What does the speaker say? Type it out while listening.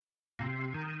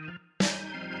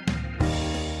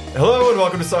Hello and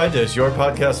welcome to Side Dish, your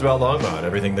podcast about Longmont.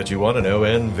 Everything that you want to know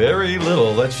and very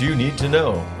little that you need to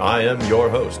know. I am your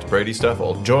host, Brady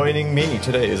Steffel. Joining me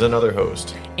today is another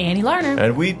host, Annie Larner.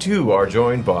 And we too are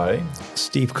joined by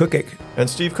Steve Cookick. And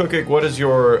Steve Cookick, what is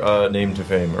your name to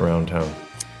fame around town?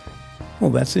 Well,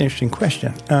 that's an interesting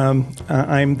question.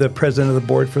 I'm the president of the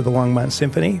board for the Longmont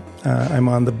Symphony. I'm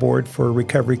on the board for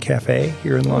Recovery Cafe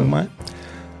here in Longmont.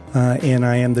 And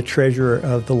I am the treasurer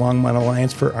of the Longmont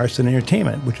Alliance for Arts and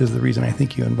Entertainment, which is the reason I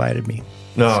think you invited me.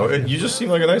 No, you just seem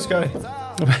like a nice guy. We're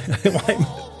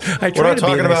not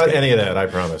talking about any of that, I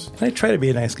promise. I try to be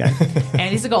a nice guy.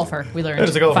 And he's a golfer, we learned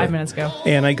a golfer. 5 minutes ago.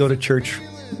 And I go to church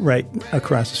right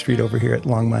across the street over here at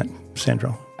Longmont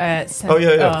Central.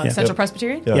 Central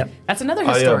Presbyterian? Yeah. That's another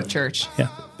historic church. Yeah.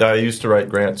 I used to write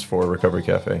grants for Recovery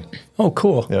Cafe. Oh,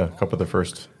 cool. Yeah, a couple of the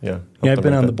first. Yeah, I've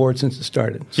been on the board since it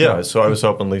started. So. Yeah, so I was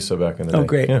helping Lisa back in the day. Oh,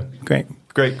 great. Yeah.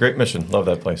 Great mission. Love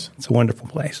that place. It's a wonderful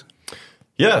place.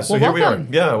 Yeah, so here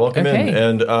welcome. we are. Yeah, welcome Okay. in.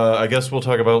 And I guess we'll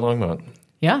talk about Longmont.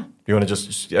 Yeah. You want to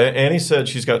just... Annie said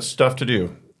she's got stuff to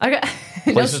do.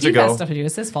 Places to go. Has stuff to do.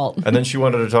 It's his fault. And then she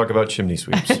wanted to talk about chimney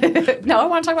sweeps. No, I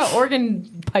want to talk about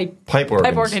pipe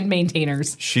organ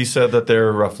maintainers. She said that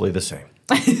they're roughly the same.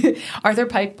 Are there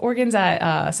pipe organs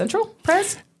at Central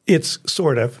Pres? It's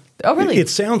sort of. Oh, really? It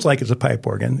sounds like it's a pipe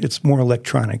organ. It's more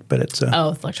electronic, but it's...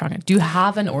 it's electronic. Do you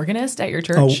have an organist at your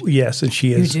church? Oh, yes, and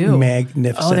she is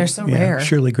magnificent. Oh, they're so rare.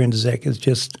 Shirley Grindzek is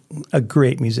just a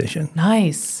great musician.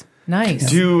 Nice.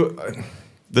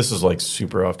 This is like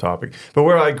super off topic, but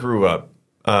where I grew up,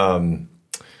 I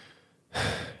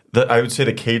would say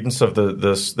the cadence of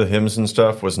the hymns and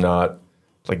stuff was not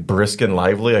like brisk and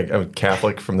lively. I'm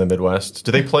Catholic from the Midwest.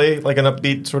 Do they play like an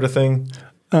upbeat sort of thing?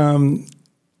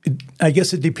 I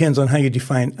guess it depends on how you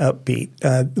define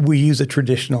upbeat. We use a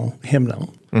traditional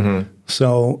hymnal. Mm-hmm.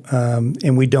 So,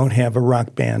 and we don't have a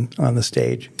rock band on the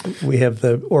stage. We have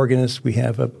the organist, we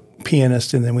have a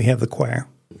pianist, and then we have the choir.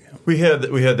 We had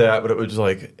that, but it was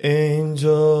like,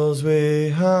 angels we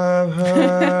have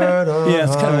heard. Yeah,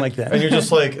 it's kind of like that. And you're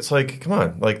just like, it's like, come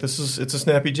on, like it's a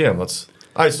snappy jam.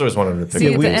 I just always wanted to pick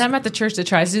it. And I'm at the church that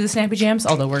tries to do the snappy jams,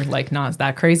 although we're like not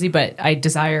that crazy, but I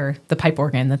desire the pipe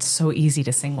organ that's so easy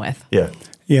to sing with. Yeah.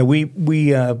 Yeah, we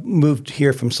moved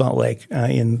here from Salt Lake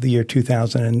in the year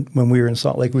 2000, and when we were in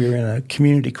Salt Lake, we were in a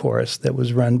community chorus that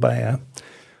was run by a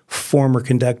former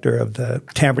conductor of the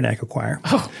Tabernacle Choir.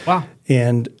 Oh, wow.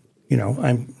 And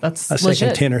I'm That's a legit.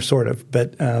 second tenor, sort of,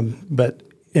 but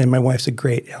and my wife's a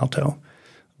great alto.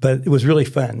 But it was really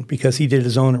fun because he did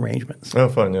his own arrangements. Oh,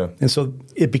 fun, yeah. And so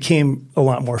it became a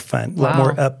lot more fun, a lot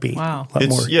more upbeat. Wow.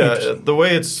 The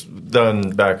way it's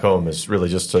done back home is really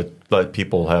just to let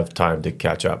people have time to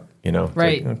catch up,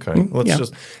 Right. Okay, let's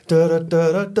just it's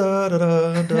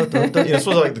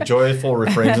sort of like the joyful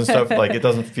refrains and stuff. Like it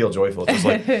doesn't feel joyful. It's just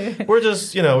like we're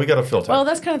just, we got to fill time. Well,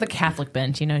 that's kind of the Catholic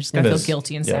bent, just got to feel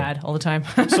guilty and sad all the time.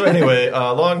 So anyway,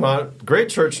 Longmont, great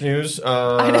church news.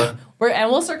 I know.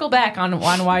 And we'll circle back on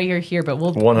why you're here, but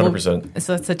we'll 100%.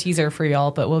 So that's a teaser for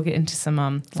y'all, but we'll get into some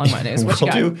Longmont news. What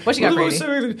you got, Brady?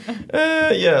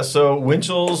 So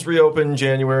Winchell's reopened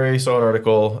January. Saw an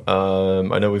article.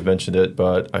 I know we've mentioned it,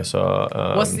 but I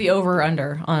saw. What's the over or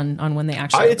under on when they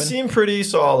actually open? It seemed pretty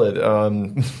solid.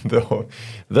 Though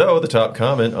the top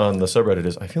comment on the subreddit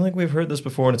is, I feel like we've heard this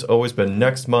before, and it's always been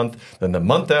next month, then the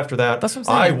month after that. That's what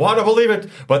I'm saying. I want to believe it,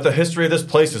 but the history of this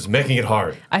place is making it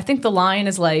hard. I think the line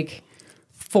is like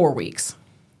 4 weeks.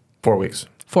 4 weeks.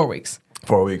 4 weeks.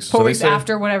 4 weeks. 4 weeks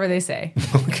after whatever they say.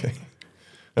 Okay.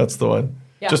 That's the one.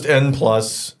 Yeah. Just N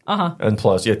plus. Uh-huh. N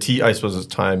plus. Yeah, T, I suppose it's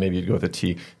time. Maybe you'd go with a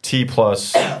T. T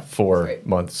plus 4 right.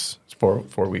 months. 4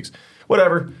 weeks.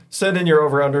 Whatever. Send in your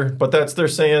over-under. But they're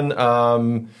saying,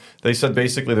 they said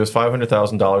basically there's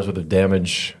 $500,000 worth of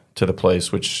damage to the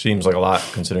place, which seems like a lot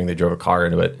considering they drove a car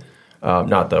into it.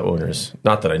 Not the owners.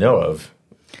 Not that I know of.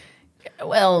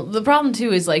 Well, the problem,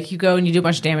 too, is like you go and you do a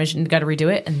bunch of damage and you got to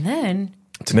redo it. And then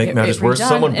to make matters worse,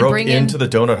 someone broke into the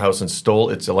donut house and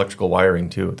stole its electrical wiring,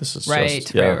 too. This is right.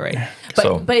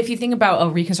 But if you think about a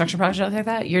reconstruction project like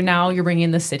that, you're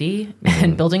bringing the city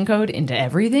and building code into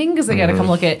everything because they got to come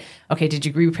look at, okay, did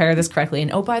you repair this correctly?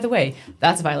 And, oh, by the way,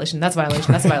 that's a violation, that's a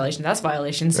violation, that's a violation, that's a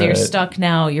violation. So you're stuck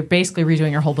now. You're basically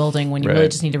redoing your whole building when you really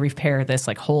just need to repair this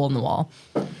like hole in the wall.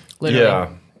 Literally. Yeah.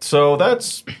 So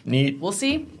that's neat. We'll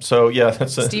see. So yeah,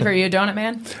 that's it. Steve, are you a donut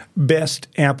man? Best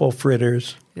apple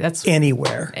fritters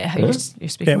anywhere. You're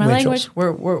speaking my language.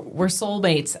 We're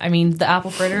soulmates. I mean, the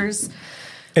apple fritters.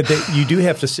 You do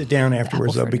have to sit down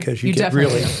afterwards, though, because you get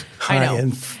really high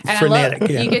and frenetic.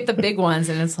 You get the big ones,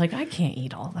 and it's like, I can't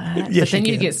eat all that. Yes, but then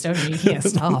you get stoned and you can't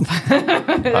stop.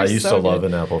 I used to love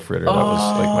an apple fritter. That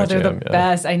was like my jam. They're the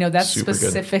best. I know that's super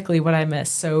specifically good. What I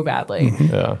miss so badly.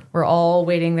 Yeah. We're all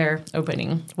waiting their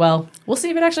opening. Well, we'll see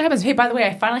if it actually happens. Hey, by the way,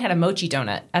 I finally had a mochi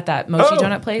donut at that mochi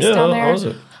donut place down there. How was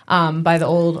it? By the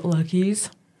old Lucky's.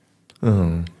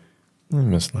 I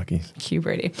miss Lucky's. Q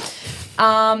Brady. It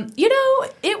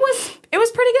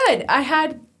was pretty good. I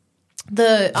had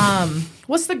the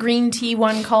what's the green tea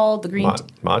one called? The green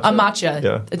matcha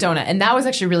donut, and that was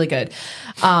actually really good.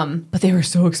 But they were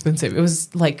so expensive. It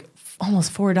was like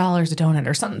almost $4 a donut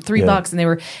or something,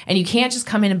 $3, and you can't just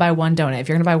come in and buy one donut. If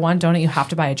you're going to buy one donut, you have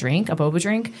to buy a boba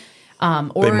drink.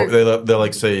 Or they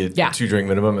like say 2 drink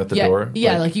minimum at the door.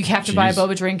 Yeah, like you have to buy a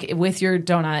boba drink with your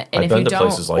donut, and if you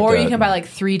don't, or you can buy like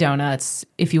 3 donuts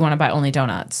if you want to buy only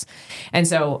donuts. And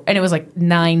it was like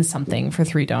 $9 something for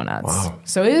 3 donuts. Wow.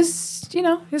 So it was, it's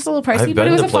a little pricey, but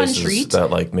it was a fun treat. That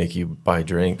like make you buy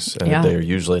drinks, and they're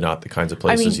usually not the kinds of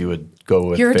places you would go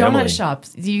with. You're family. A donut shop.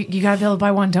 You got to be able to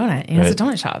buy one donut, and it's a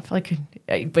donut shop. Like,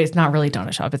 but it's not really a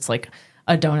donut shop. It's like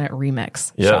a donut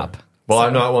remix shop. Well,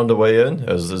 I'm not one to weigh in,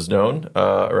 as is known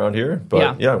around here.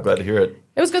 But I'm glad to hear it.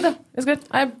 It was good, though. It was good.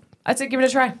 I'd say give it a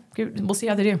try. We'll see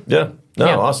how they do. Yeah.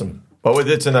 Awesome. Oh,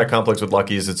 it's in that complex with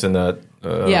Lucky's. It's in that,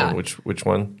 which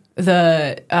one?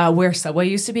 The where Subway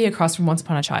used to be, across from Once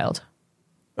Upon a Child.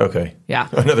 Okay. Yeah.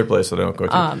 Another place that I don't go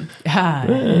to.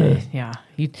 Yeah.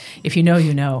 If you know,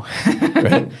 you know.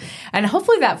 Right. And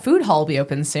hopefully that food hall will be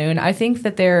open soon. I think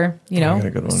that they're,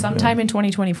 sometime in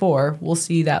 2024, we'll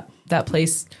see that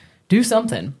place do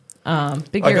something.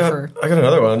 Big year I got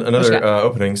another one. Another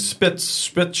opening.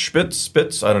 Spitz.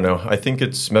 I don't know. I think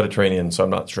it's Mediterranean, so I'm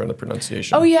not sure on the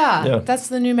pronunciation. Oh, yeah. That's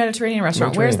the new Mediterranean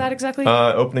restaurant. Where is that exactly?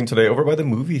 Opening today over by the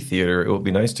movie theater. It will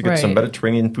be nice to get some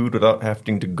Mediterranean food without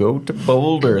having to go to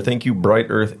Boulder. Thank you, Bright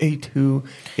Earth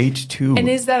A2H2. And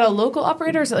is that a local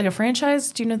operator? Or is it like a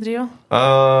franchise? Do you know the deal?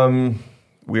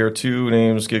 We are 2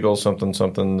 names, giggle, something.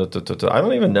 I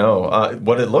don't even know.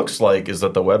 What it looks like is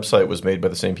that the website was made by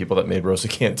the same people that made Rosa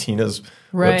Cantina's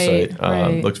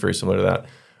website. Looks very similar to that.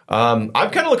 I'm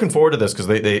kind of looking forward to this because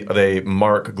they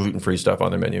mark gluten-free stuff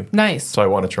on their menu. Nice. So I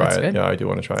want to try it. Good. Yeah, I do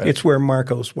want to try it. It's where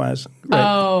Marco's was. Right?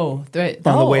 On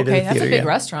the way to the theater. That's a big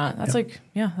restaurant. That's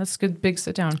that's a good big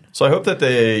sit down. So I hope that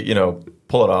they,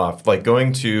 pull it off. Like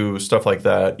going to stuff like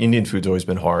that, Indian food's always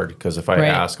been hard because if I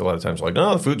ask a lot of times, like,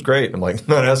 no, the food's great. I'm like,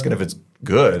 not asking if it's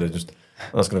good.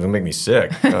 I'm asking if it make me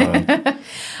sick.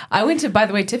 I went to, by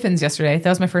the way, Tiffin's yesterday. That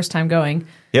was my first time going.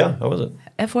 Yeah, how was it?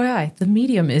 FYI, the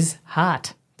medium is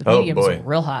hot. The medium's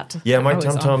real hot. Yeah, my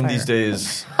tum-tum these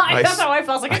days. That's how I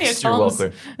felt. Like, I need a Tums.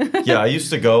 Yeah, I used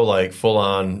to go like full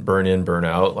on burn in, burn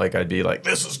out. Like I'd be like,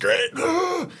 this is great.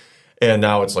 And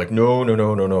now it's like, no.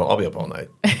 I'll be up all night.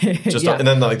 And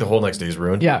then like the whole next day is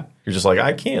ruined. Yeah. You're just like,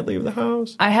 I can't leave the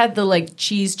house. I had the like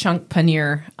cheese chunk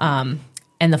paneer,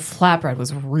 and the flatbread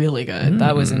was really good.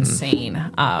 That was insane.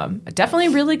 Definitely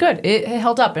really good. It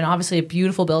held up, and obviously a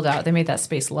beautiful build out. They made that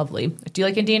space lovely. Do you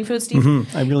like Indian food, Steve?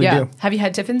 Mm-hmm. I really do. Have you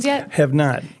had Tiffin's yet? Have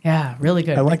not. Yeah, really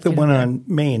good. I like the one on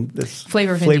Main. This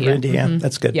Flavor of India. Mm-hmm.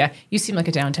 That's good. Yeah, you seem like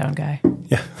a downtown guy.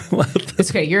 Yeah,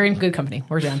 it's great. You're in good company.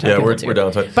 We're downtown. Yeah, we're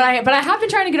downtown. But I have been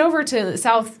trying to get over to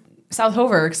South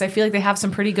Hover because I feel like they have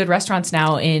some pretty good restaurants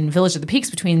now in Village of the Peaks.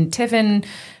 Between Tiffin,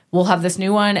 we'll have this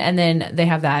new one, and then they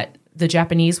have the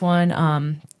Japanese one,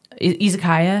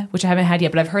 izakaya, which I haven't had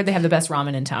yet, but I've heard they have the best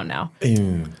ramen in town now.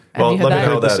 Well, let me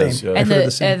know how that is. Yeah. And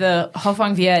the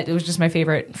Hofang Viet, it was just my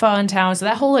favorite pho in town. So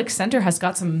that whole center has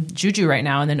got some juju right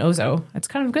now, and then Ozo. It's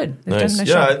kind of good. They've done a nice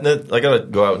job. I got to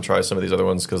go out and try some of these other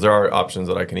ones because there are options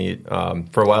that I can eat.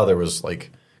 For a while, there was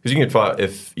like, because you can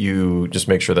if you just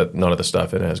make sure that none of the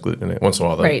stuff in it has gluten in it. Once in a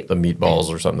while, the meatballs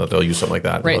or something, that they'll use something like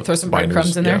that. Right, throw some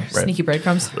breadcrumbs in there. Sneaky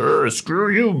breadcrumbs. Screw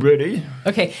you, Brady.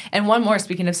 Okay, and one more,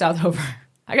 speaking of South Hover.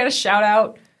 I got to shout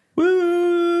out.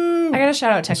 Woo! I got to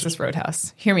shout out Texas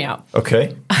Roadhouse. Hear me out.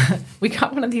 Okay. We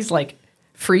got one of these like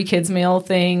free kids meal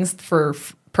things for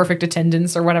perfect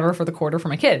attendance or whatever for the quarter for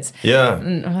my kids. Yeah.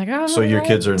 And I'm like, oh, so your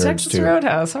kids are nerds Texas too.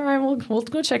 Roadhouse. All right, we'll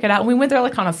go check it out. And we went there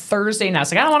like on a Thursday night. I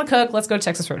was like, I don't want to cook. Let's go to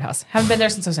Texas Roadhouse. Haven't been there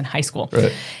since I was in high school.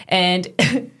 Right. And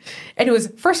it was,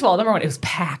 first of all, number one, it was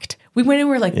packed. We went in and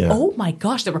we were like, oh my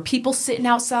gosh, there were people sitting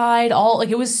outside.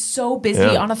 It was so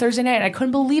busy on a Thursday night. I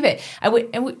couldn't believe it. It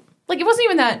wasn't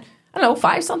even that, I don't know,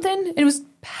 5 something. It was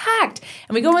packed.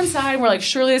 And we go inside and we're like,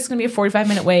 surely it's going to be a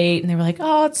 45-minute wait. And they were like,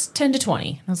 oh, it's 10 to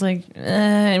 20. I was like,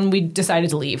 and we decided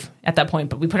to leave at that point,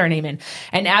 but we put our name in.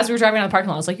 And as we were driving out of the parking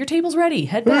lot, I was like, your table's ready.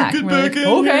 Head back. Get and back like, in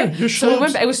okay. here. So we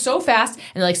went back. It was so fast.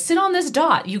 And they're like, sit on this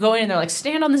dot. You go in and they're like,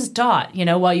 stand on this dot,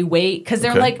 while you wait. Because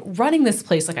they're like running this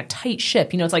place like a tight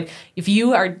ship. It's like if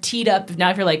you are teed up, now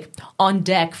if you're like on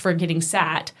deck for getting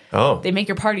sat, they make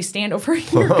your party stand over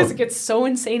here because it gets so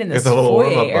insane in this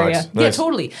foyer area. Nice. Yeah,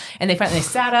 totally. And they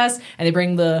sat us and they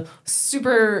bring the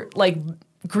super like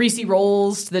greasy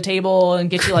rolls to the table and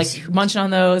get you like munching on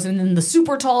those, and then the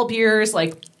super tall beers.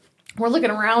 Like we're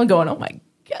looking around going, oh my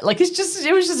God, like it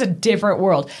was just a different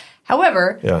world.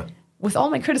 However, with all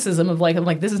my criticism of I'm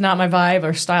like this is not my vibe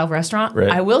or style of restaurant,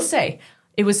 I will say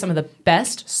it was some of the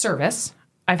best service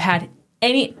I've had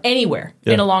anywhere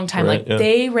in a long time.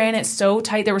 They ran it so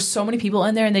tight. There were so many people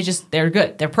in there, and they're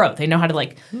good. They're pro. They know how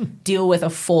to deal with a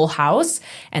full house.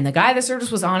 And the guy that served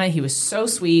us was on it. He was so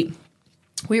sweet.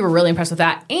 We were really impressed with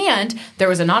that. And there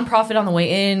was a nonprofit on the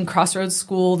way in, Crossroads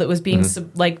School, that was being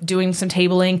doing some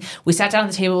tabling. We sat down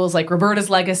at the tables, like Roberta's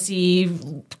Legacy,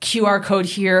 QR code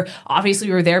here. Obviously,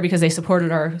 we were there because they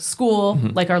supported our school,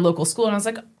 like our local school. And I was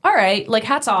like, all right,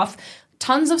 hats off.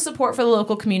 Tons of support for the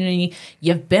local community.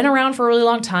 You've been around for a really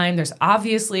long time. There's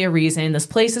obviously a reason. This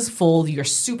place is full. You're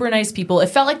super nice people. It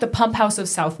felt like the Pump House of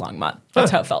South Longmont.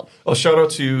 That's how it felt. Well, shout out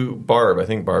to Barb. I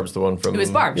think Barb's the one from... It was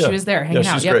Barb. Yeah. She was there hanging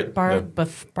out. She's great. Barb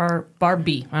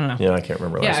B. I don't know. Yeah, I can't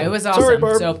remember. Yeah, it was awesome. Sorry,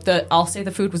 Barb. So I'll say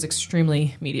the food was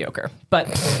extremely mediocre. But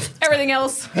everything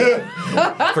else...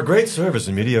 For great service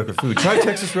and mediocre food, try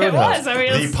Texas Roadhouse.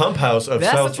 The Pump House of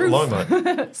South Longmont.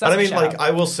 And I mean, I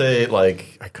will say,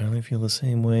 I kind of feel the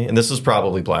same way. And this is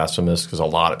probably blasphemous because a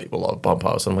lot of people love Pump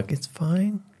House. I'm like, it's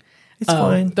fine. It's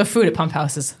fine. The food at Pump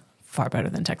House is far better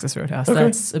than Texas Roadhouse. Okay.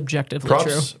 That's objectively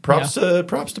true. Props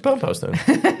to Pump House then.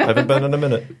 I haven't been in a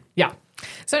minute. Yeah.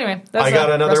 So anyway, I got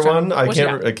another one. I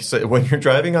can't. When you're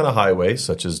driving on a highway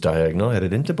such as Diagonal,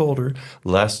 headed into Boulder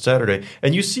last Saturday,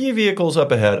 and you see vehicles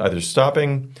up ahead either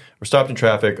stopping or stopped in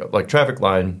traffic, like traffic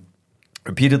line,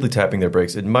 repeatedly tapping their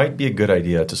brakes, it might be a good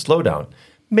idea to slow down.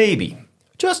 Maybe.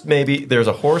 Just maybe there's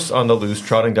a horse on the loose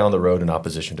trotting down the road in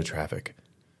opposition to traffic.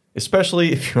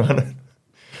 Especially if you're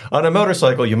on a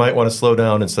motorcycle, you might want to slow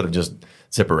down instead of just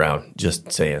zip around.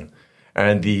 Just saying.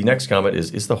 And the next comment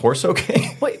is the horse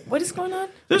okay? Wait, what is going on?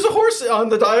 There's a horse on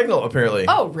the diagonal, apparently.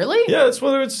 Oh, really? Yeah,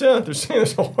 they're saying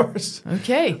there's a horse.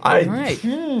 Okay, all right.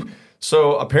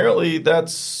 So apparently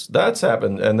that's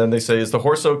happened. And then they say, is the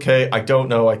horse okay? I don't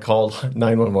know. I called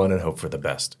 911 and hope for the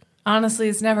best. Honestly,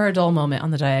 it's never a dull moment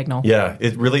on the diagonal. Yeah,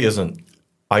 it really isn't.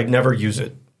 I never use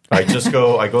it. I just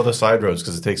go the side roads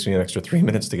because it takes me an extra 3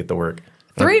 minutes to get to work.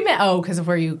 3 minutes? Oh, because of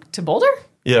where you to Boulder?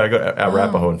 Yeah, I go at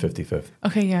Arapahoe and 55th.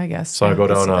 Okay, yeah, I guess. So I go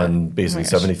down on basically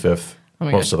 75th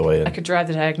most of the way in. I could drive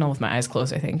the diagonal with my eyes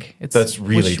closed, I think. That's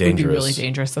really dangerous. Would be really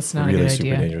dangerous. That's not a good idea.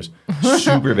 Super dangerous.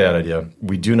 Super bad idea.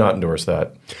 We do not endorse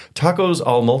that. Tacos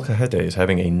al Molcajete is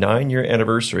having a 9-year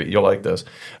anniversary. You'll like this.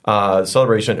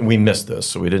 Celebration. We missed this,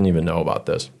 so we didn't even know about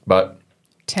this. But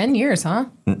 10 years, huh?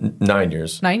 9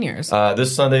 years. 9 years.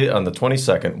 This Sunday on the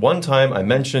 22nd. One time I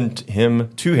mentioned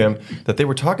to him that they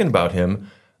were talking about him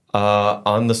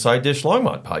on the Side Dish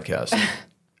Longmont podcast.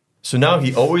 So now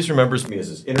he always remembers me as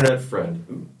his internet friend.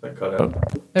 Ooh, that cut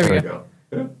out. There we go.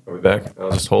 Yeah. Are we back?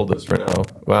 I'll just hold this for now.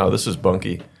 Wow, this is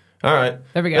bunky. All right.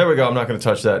 There we go. There we go. I'm not going to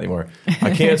touch that anymore.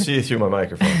 I can't see you through my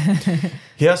microphone.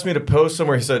 He asked me to post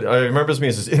somewhere. He said, he remembers me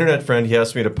as his internet friend. He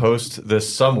asked me to post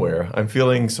this somewhere. I'm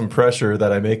feeling some pressure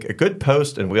that I make a good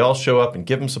post and we all show up and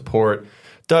give him support.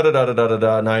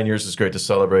 Da-da-da-da-da-da-da. 9 years is great to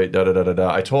celebrate.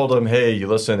 Da-da-da-da-da. I told him, hey, you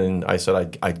listen. And I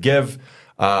said I'd give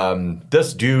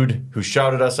this dude who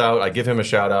shouted us out, I'd give him a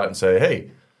shout out and say,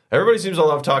 hey, everybody seems to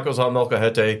love tacos al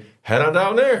Molcajete. Head on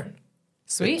down there.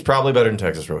 Sweet. It's probably better than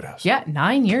Texas Roadhouse. Yeah,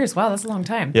 9 years. Wow, that's a long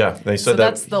time. Yeah, they said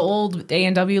that's the old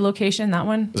A&W location, that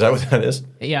one? Is that what that is?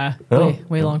 Yeah, oh.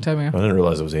 way long time ago. I didn't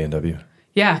realize it was A&W.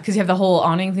 Yeah, because you have the whole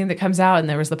awning thing that comes out, and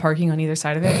there was the parking on either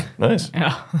side of it. Nice.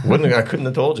 Yeah. I couldn't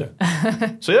have told you.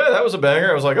 So yeah, that was a banger.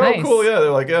 I was like, oh, nice. Cool. Yeah,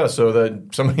 they're like, yeah. So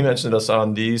that somebody mentioned us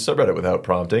on the subreddit without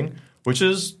prompting, which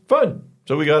is fun.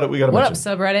 So we got it. What up,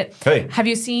 subreddit? Hey, have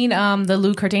you seen the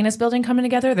Lou Cardenas building coming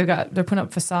together? They're putting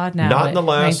up facade now. Not in the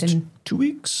last 2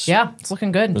 weeks. Yeah, it's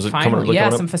looking good. Is it finally,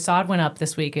 coming some facade went up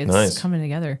this week. It's nice. Coming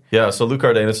together. Yeah, so Lou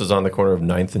Cardenas is on the corner of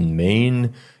 9th and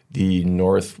Main, the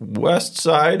northwest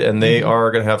side, and they are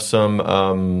going to have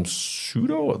some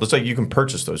pseudo. It looks like you can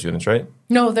purchase those units, right?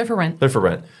 No, they're for rent. They're for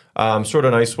rent. Sort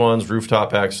of nice ones,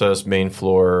 rooftop access, main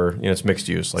floor. It's mixed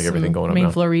use, like everything going on now.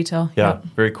 Main floor retail. Yeah,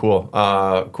 very cool.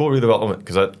 Cool redevelopment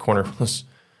because that corner was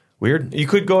Weird. You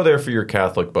could go there for your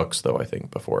Catholic books, though, I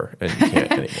think, before, and you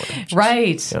can't anymore.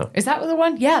 Right. Yeah. Is that the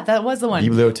one? Yeah, that was the one.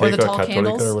 Biblioteca or the tall Católica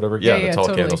candles. or whatever. Yeah, the tall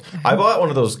totally. candles. I bought one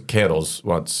of those candles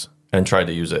once and tried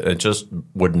to use it, and it just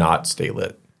would not stay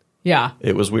lit. Yeah.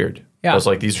 It was weird. Yeah. I was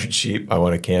like, these are cheap. I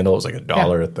want a candle. It was like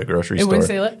 $1 at the grocery store. It wouldn't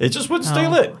stay lit? It just wouldn't stay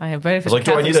lit. I bet if I was like,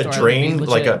 do I need a Catholic store, drain, it would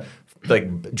be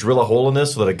like drill a hole in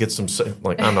this so that it gets some,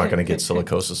 like, I'm not going to get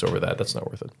silicosis over that. That's not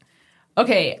worth it.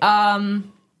 Okay.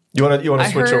 You want to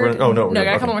switch over? Oh, no. No, I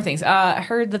got a couple more things. I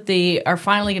heard that they are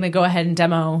finally going to go ahead and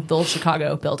demo the old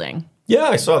Chicago building. Yeah,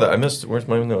 I saw that. I missed. Where's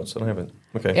my notes? I don't have it.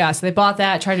 Okay. Yeah, so they bought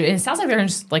that, tried to, and it sounds like they're going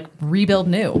to just like rebuild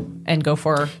new and go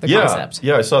for the concept.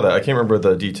 Yeah, I saw that. I can't remember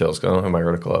the details because I don't have my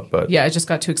article up. But yeah, it just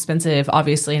got too expensive,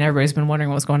 obviously, and everybody's been wondering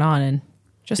what was going on. And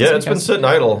just it's been sitting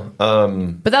idle.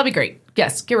 But that'll be great.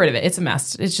 Yes, get rid of it. It's a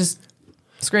mess. It's just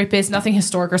scrape it. It's nothing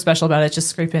historic or special about it. Just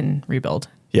scrape and rebuild.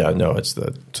 Yeah, no, it's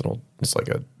fine. It's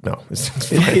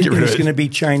going to be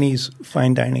Chinese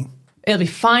fine dining. It'll be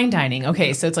fine dining.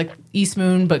 Okay, so it's like East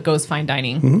Moon, but goes fine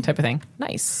dining type of thing.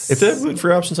 Nice. If they have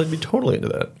gluten-free options, I'd be totally into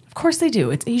that. Of course they do.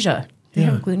 It's Asia. They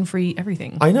have gluten-free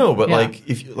everything. I know, but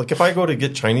if I go to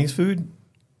get Chinese food,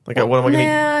 what am I going to eat?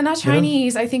 Nah, not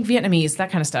Chinese. I think Vietnamese, that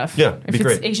kind of stuff. Yeah, it'd if be it's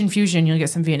great. Asian fusion, you'll get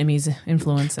some Vietnamese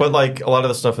influence. But like a lot of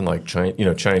the stuff in like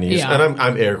Chinese, and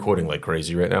I'm air quoting like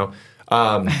crazy right now.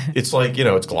 It's like,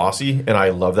 it's glossy, and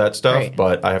I love that stuff, right.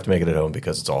 But I have to make it at home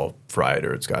because it's all fried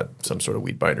or it's got some sort of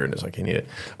wheat binder in it, so I can't eat it.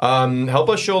 Help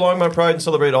us show Longmont pride and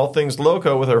celebrate all things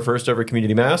loco with our first ever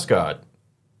community mascot.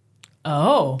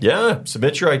 Oh. Yeah,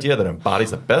 submit your idea that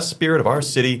embodies the best spirit of our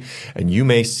city, and you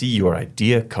may see your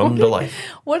idea come to life.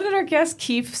 What did our guest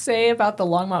Keith say about the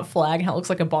Longmont flag and how it looks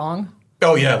like a bong?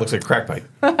 Oh, yeah, it looks like a crack pipe.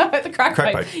 The crack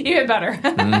pipe. Even better.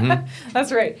 Mm-hmm.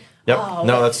 That's right. Yep. Oh,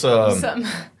 no, that's...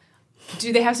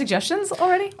 Do they have suggestions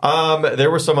already? There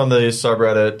were some on the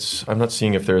subreddit. I'm not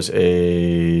seeing if there's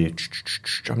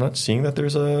I'm not seeing that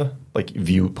there's a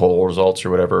view poll results or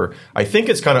whatever. I think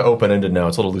it's kind of open-ended now.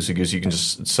 It's a little loosey-goosey. You can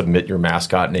just submit your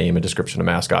mascot name and description of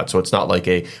mascot. So it's not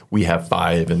like we have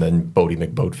 5 and then Bodie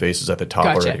McBoatface is at the top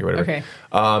already or whatever. Okay.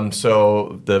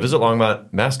 So the Visit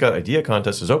Longmont Mascot Idea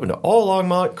Contest is open to all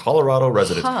Longmont, Colorado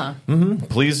residents. Huh. Mm-hmm.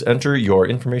 Please enter your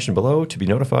information below to be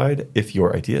notified if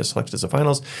your idea is selected as a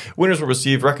finalist. Winners will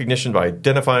receive recognition by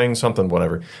identifying something,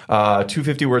 whatever.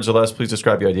 250 words or less. Please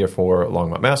describe your idea for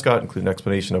Longmont mascot, include an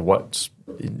explanation of what's,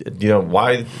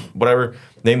 why, whatever.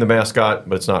 Name the mascot,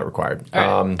 but it's not required.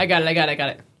 All right. I got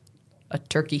it. A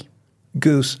turkey.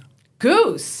 Goose.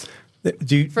 Goose. For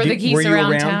the geese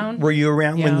around town? Were you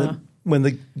around when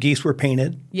the geese were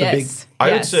painted? Yes.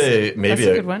 I would say maybe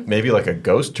a good one. Maybe like a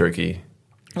ghost turkey.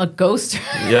 A ghost?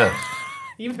 Yeah.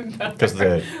 Even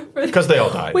better. Because they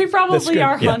all died. We probably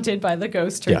are haunted by the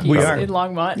ghost turkeys in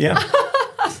Longmont. Yeah.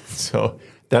 So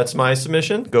that's my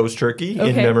submission, ghost turkey,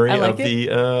 in memory of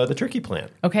the turkey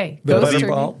plant. Okay. The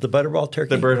butterball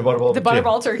turkey. The butterball. The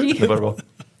butterball turkey. The butterball.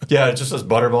 Yeah, it just says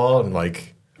butterball and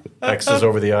like X's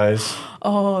over the eyes.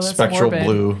 Oh, that's spectral morbid.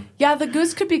 blue. Yeah, the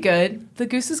goose could be good. The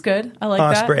goose is good. I like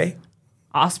Osprey.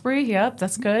 Osprey, yep,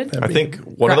 that's good. I think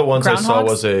one of the ones I saw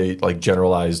was a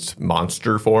generalized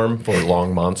monster form for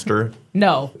long monster.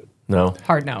 No.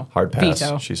 Hard pass.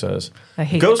 Veto. She says.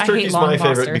 Ghost turkey's my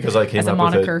favorite because I came as a up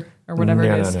moniker with it. Or whatever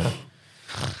it is.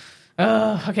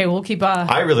 No. Okay, we'll keep.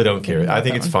 I really don't care. I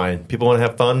think it's fine. People want to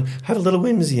have fun. Have a little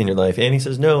whimsy in your life. Annie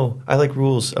says, "No, I like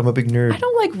rules. I'm a big nerd." I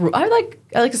don't like rules. I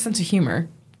like a sense of humor,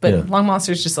 but Long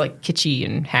Monster's just like kitschy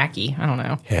and hacky. I don't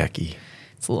know. Hacky.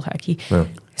 It's a little hacky. Yeah.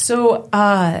 So,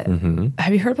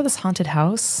 have you heard about this haunted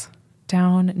house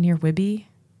down near Whibby?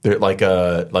 There,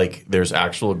 there's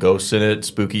actual ghosts in it,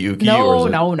 spooky ooky?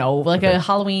 No. Like a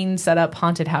Halloween setup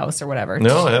haunted house or whatever.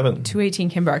 No, I haven't.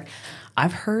 218 Kimbark.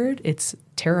 I've heard it's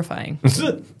terrifying.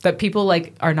 That people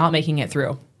are not making it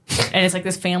through. And it's like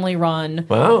this family-run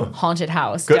haunted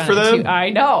house. Good for them. I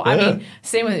know. Yeah. I mean,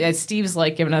 same with Steve's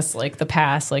giving us the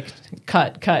pass,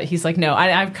 cut. He's like, no.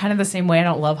 I'm kind of the same way. I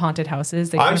don't love haunted houses.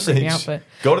 They kind of freak me out. But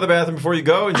go to the bathroom before you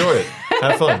go. Enjoy it.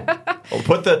 Have fun.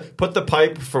 Put the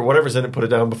pipe for whatever's in it. Put it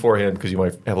down beforehand because you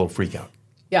might have a little freak out.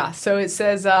 Yeah. So it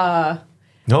says. No,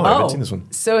 I haven't seen this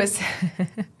one. So it's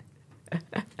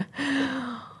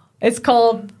it's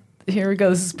called. Here we go.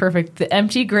 This is perfect. The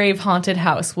Empty Grave Haunted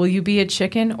House. Will you be a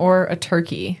chicken or a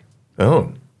turkey?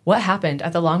 Oh. What happened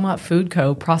at the Longmont Food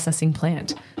Co. processing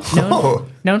plant?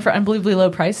 Known for unbelievably low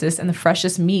prices and the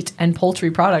freshest meat and poultry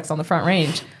products on the Front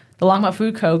Range, the Longmont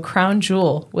Food Co. crown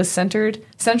jewel was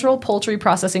central poultry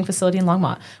processing facility in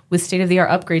Longmont. With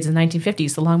state-of-the-art upgrades in the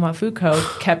 1950s, the Longmont Food Co.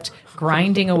 kept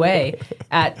grinding away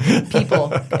at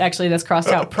people. Actually, that's crossed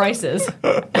out prices.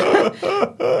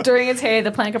 During its heyday,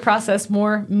 the plant could process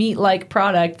more meat-like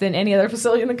product than any other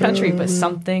facility in the country, but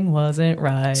something wasn't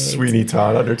right. Sweeney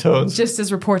Todd undertones. Just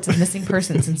as reports of missing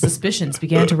persons and suspicions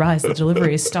began to rise, the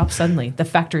deliveries stopped suddenly. The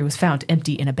factory was found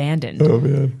empty and abandoned. Oh,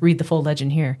 man. Read the full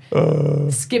legend here.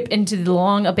 Skip into the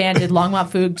long-abandoned Longmont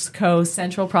Foods Co.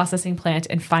 central processing plant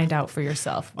and find out for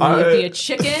yourself. Will it be a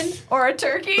chicken or a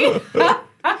turkey?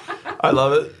 I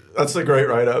love it. That's a great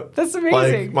write-up. That's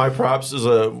amazing. Like, my props is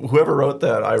whoever wrote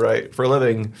that. I write for a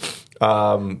living.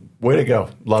 Way to go.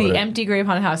 Love it. The empty grave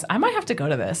haunted house. I might have to go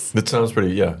to this. It sounds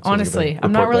pretty, yeah. Honestly,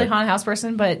 I'm not really a haunted house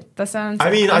person, but that sounds.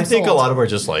 I mean, I think sold. a lot of them are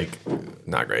just like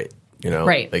not great. You know,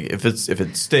 right? Like if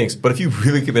it stinks, but if you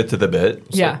really commit to the bit,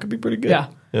 it could be pretty good.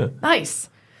 Yeah. Nice.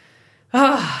 You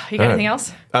got anything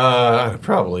else?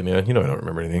 Probably, man. You know, I don't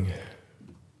remember anything.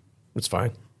 It's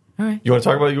fine. All right. You want to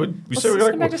talk about Let's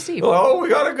come back to Steve. Oh, we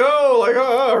gotta go. Like,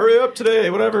 hurry up today.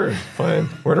 Whatever. Fine.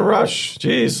 We're in a rush.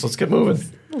 Jeez, let's get moving.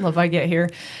 I love I get here.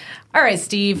 All right,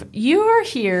 Steve, you are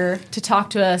here to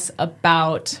talk to us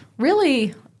about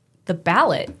really the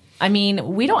ballot. I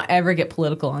mean, we don't ever get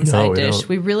political on Side Dish. Don't.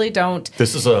 We really don't.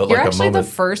 This is You're actually a moment.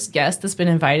 the first guest that's been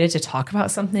invited to talk about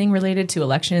something related to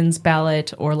elections,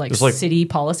 ballot, or like city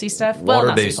policy stuff. Well,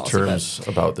 not city water-based policy, terms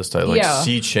about this type, like Yeah.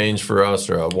 sea change for us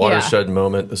or a watershed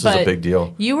moment. This is a big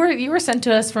deal. You were sent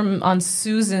to us on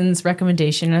Susan's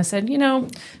recommendation, and I said,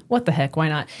 what the heck, why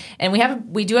not? And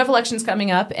we do have elections coming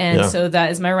up, and so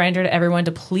that is my reminder to everyone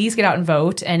to please get out and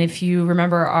vote. And if you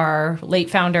remember our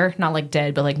late founder, not like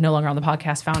dead, but like no longer on the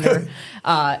podcast founder,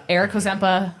 Eric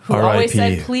Ozempa, who always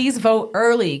said, please vote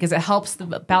early because it helps the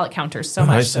ballot counters so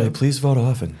much. I say, please vote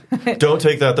often. Don't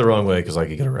take that the wrong way because I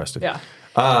could get arrested. Yeah.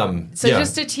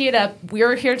 Just to tee it up,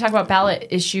 we're here to talk about ballot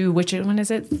issue. Which one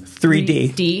is it?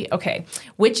 3D. D. Okay.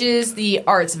 Which is the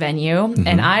arts venue. Mm-hmm.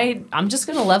 And I'm just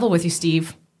going to level with you,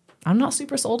 Steve. I'm not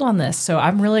super sold on this, so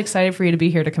I'm really excited for you to be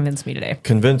here to convince me today.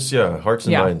 Convince, hearts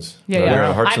and minds.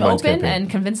 Yeah. Hearts I'm and minds open campaign. and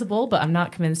convincible, but I'm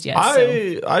not convinced yet.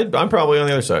 I'm probably on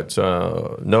the other side,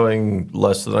 so knowing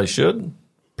less than I should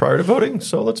prior to voting,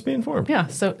 so let's be informed. Yeah,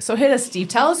 so hit us, Steve.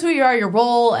 Tell us who you are, your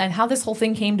role, and how this whole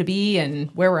thing came to be and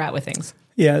where we're at with things.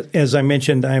 Yeah, as I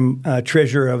mentioned, I'm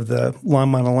treasurer of the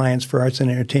Longmont Alliance for Arts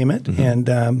and Entertainment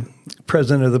and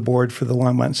president of the board for the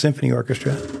Longmont Symphony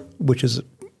Orchestra, which is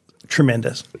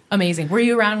tremendous. Amazing. Were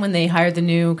you around when they hired the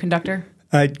new conductor?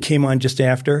 I came on just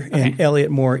after, and Elliot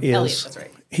Moore that's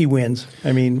right. He wins.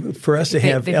 I mean, for us to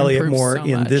have Elliot Moore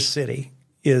in this city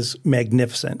is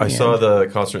magnificent. I saw the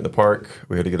concert in the park.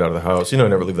 We had to get out of the house. I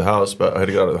never leave the house, but I had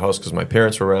to get out of the house because my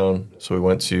parents were around. So we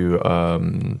went to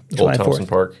Old Thompson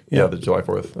Park. Yeah, the July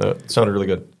 4th. It sounded really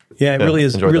good. Yeah, it really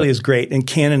is great. And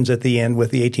Cannons at the end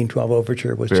with the 1812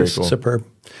 Overture was very just superb.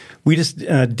 We just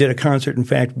did a concert, in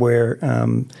fact, where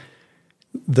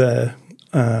the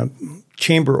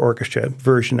chamber orchestra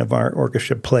version of our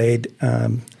orchestra played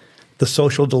The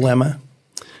Social Dilemma,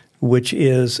 which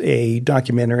is a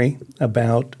documentary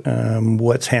about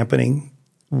what's happening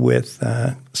with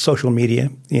social media.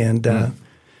 And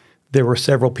there were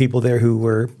several people there who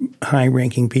were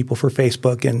high-ranking people for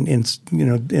Facebook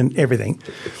and everything.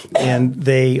 And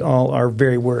they all are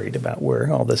very worried about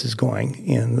where all this is going.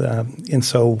 And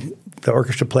so the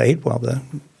orchestra played while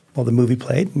the movie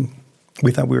played. And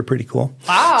we thought we were pretty cool.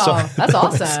 Wow, that's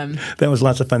awesome. That was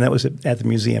lots of fun. That was at the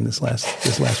museum this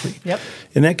last week. Yep.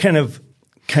 And that kind of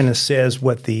says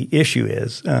what the issue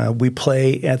is. We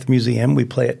play at the museum. We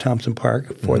play at Thompson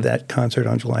Park for that concert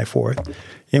on July 4th.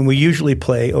 And we usually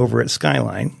play over at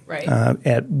Skyline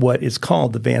at what is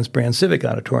called the Vance Brand Civic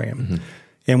Auditorium. Mm-hmm.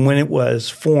 And when it was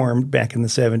formed back in the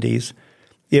 70s,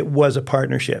 it was a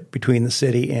partnership between the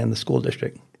city and the school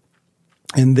district.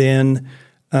 And then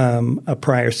a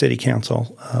prior city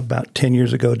council about 10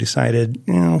 years ago decided,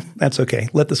 that's okay.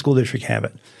 Let the school district have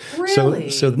it. Really?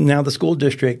 So now the school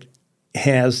district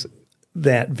has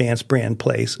that Vance Brand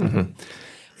place. Mm-hmm.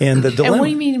 And the dilemma. And what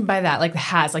do you mean by that? Like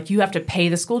has? Like you have to pay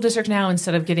the school district now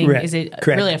instead of getting? Is it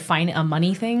really a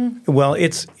money thing? Well,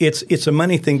 it's a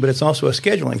money thing, but it's also a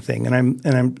scheduling thing.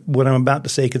 And what I'm about to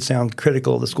say could sound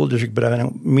critical of the school district, but I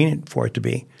don't mean it for it to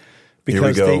be.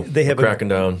 Because Here we go. They have cracking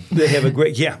down. They have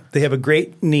a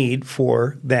great need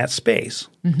for that space.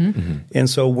 Mm-hmm. Mm-hmm. And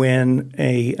so when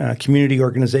a community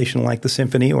organization like the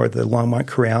Symphony or the Longmont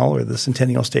Chorale or the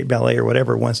Centennial State Ballet or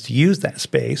whatever wants to use that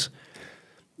space,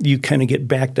 you kind of get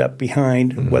backed up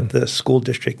behind what the school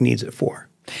district needs it for.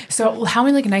 So how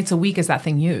many nights a week is that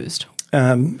thing used?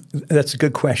 That's a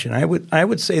good question. I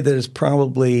would say that it's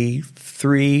probably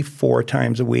 3-4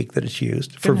 times a week that it's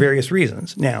used for various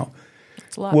reasons. Now,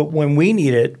 It's a lot. Well, when we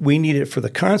need it for the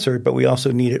concert, but we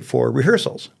also need it for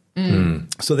rehearsals.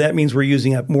 So that means we're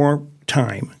using up more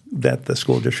time that the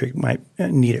school district might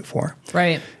need it for.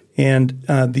 Right. And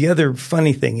the other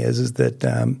funny thing is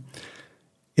that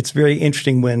it's very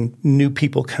interesting when new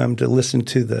people come to listen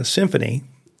to the symphony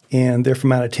and they're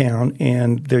from out of town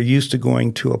and they're used to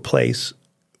going to a place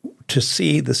to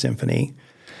see the symphony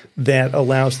that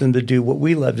allows them to do what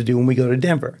we love to do when we go to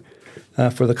Denver.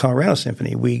 For the Colorado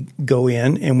Symphony, we go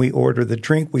in and we order the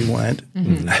drink we want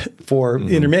for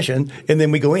intermission, and then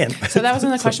we go in. So that was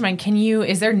another question, Mike.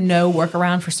 Is there no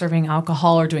workaround for serving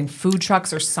alcohol or doing food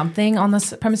trucks or something on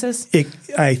this premises?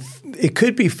 It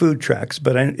could be food trucks,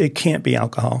 but it can't be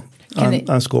alcohol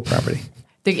on school property.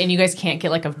 And you guys can't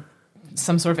get like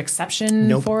some sort of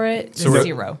exception for it? So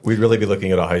zero. We'd really be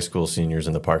looking at a high school seniors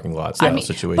in the parking lot style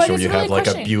situation where you have like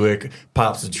a Buick,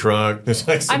 pops the trunk. There's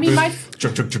like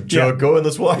chug, go in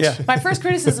this watch. Yeah. My first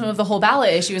criticism of the whole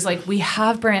ballot issue is like, we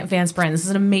have Vance Brand. This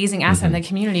is an amazing asset in the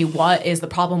community. What is the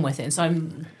problem with it? And so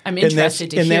I'm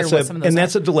interested to hear what some of those are. And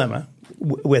that's a dilemma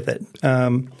with it.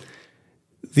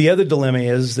 The other dilemma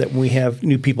is that we have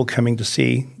new people coming to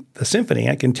see the symphony.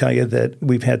 I can tell you that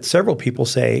we've had several people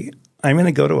say, I'm going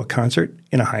to go to a concert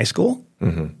in a high school.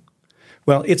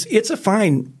 Well, it's a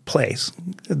fine place,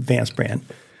 Vance Brand.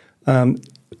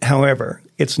 However,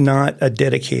 it's not a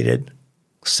dedicated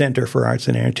center for arts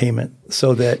and entertainment.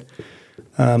 So that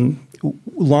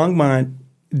Longmont,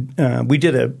 we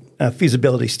did a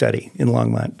feasibility study in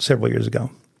Longmont several years ago.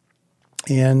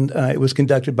 And it was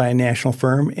conducted by a national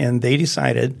firm, and they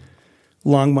decided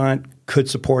Longmont could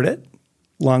support it.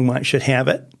 Longmont should have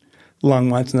it.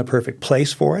 Longmont's in the perfect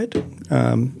place for it.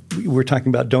 We were talking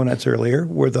about donuts earlier.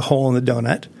 We're the hole in the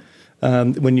donut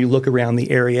when you look around the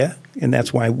area, and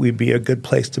that's why we'd be a good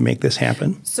place to make this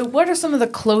happen. So what are some of the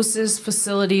closest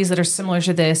facilities that are similar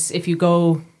to this if you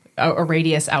go a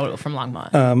radius out from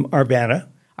Longmont? Arvada.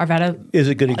 Arvada is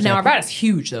a good example. Now, Arvada's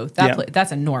huge, though.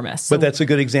 That's enormous. So. But that's a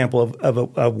good example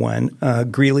of one.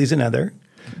 Greeley's another.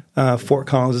 Fort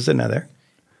Collins is another.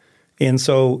 And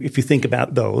so if you think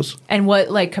about those. And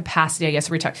what capacity, I guess,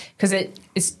 are we talking? Because it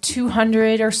is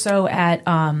 200 or so at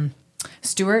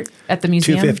Stewart at the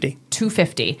museum?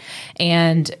 250.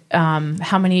 And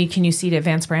how many can you seat at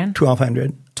Vance Brand?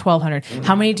 1,200. 1,200.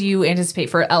 How many do you anticipate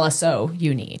for LSO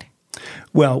you need?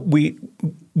 Well, let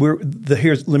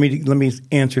me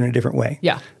answer in a different way.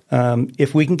 Yeah.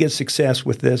 If we can get success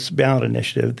with this ballot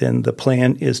initiative, then the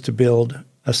plan is to build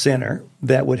a center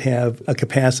that would have a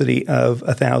capacity of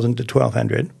 1,000 to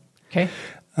 1,200. Okay.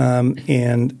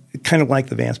 And kind of like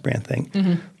the Vance Brand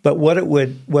thing. But what it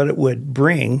would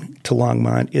bring to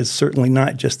Longmont is certainly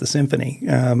not just the symphony.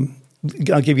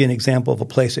 I'll give you an example of a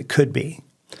place it could be.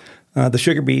 The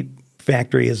Sugar Beet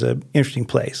Factory is an interesting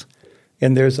place.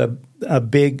 And there's a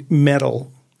big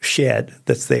metal shed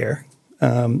that's there.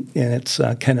 And it's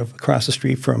kind of across the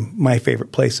street from my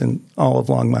favorite place in all of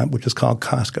Longmont, which is called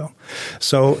Costco.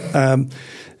 So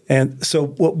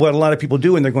what a lot of people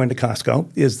do when they're going to Costco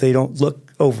is they don't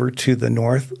look over to the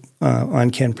north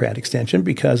on Ken Pratt Extension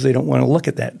because they don't want to look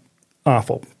at that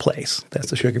awful place.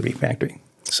 That's the Sugar Beet Factory.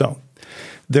 So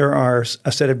there are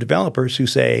a set of developers who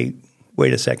say,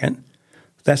 wait a second,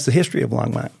 that's the history of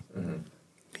Longmont.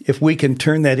 If we can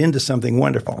turn that into something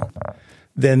wonderful,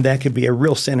 then that could be a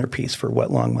real centerpiece for what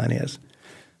Longmont is.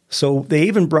 So they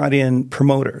even brought in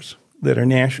promoters that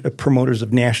are promoters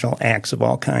of national acts of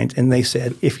all kinds, and they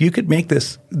said, if you could make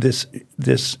this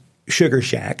sugar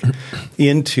shack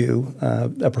into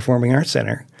a performing arts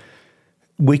center,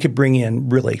 we could bring in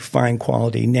really fine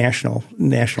quality national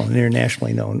and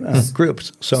internationally known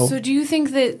groups. So do you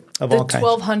think that the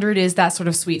 1,200 is that sort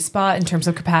of sweet spot in terms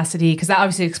of capacity? Because that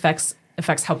obviously affects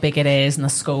how big it is and the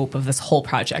scope of this whole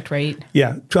project, right?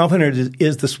 Yeah, 1,200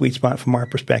 is the sweet spot from our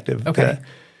perspective. Okay.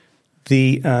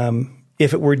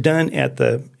 If it were done at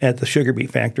the Sugar Beet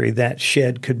Factory, that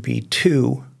shed could be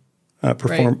two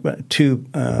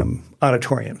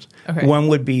auditoriums. Okay. One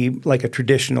would be like a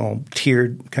traditional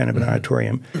tiered kind of an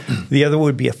auditorium. The other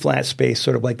would be a flat space,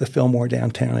 sort of like the Fillmore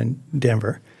downtown in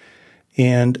Denver,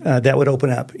 and that would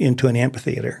open up into an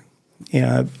amphitheater.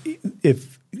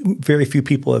 If very few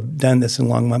people have done this in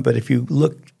Longmont, but if you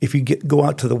go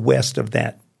out to the west of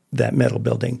that metal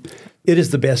building, it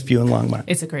is the best view in Longmont.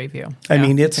 It's a great view. I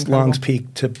mean, it's Long's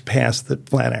Peak to past the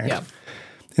Flatiron. Yeah.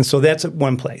 And so that's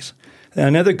one place.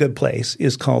 Another good place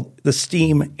is called the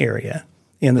Steam area.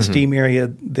 And the Steam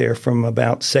area there from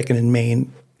about 2nd and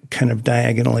Main kind of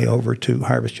diagonally over to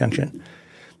Harvest Junction.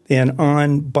 And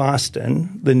on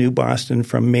Boston, the new Boston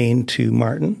from Maine to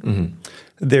Martin,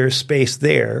 there's space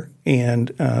there. And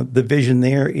the vision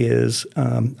there is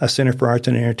a Center for Arts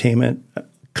and Entertainment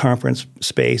conference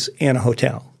space, and a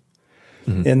hotel.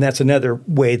 And that's another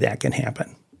way that can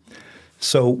happen.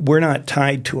 So we're not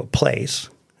tied to a place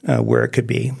where it could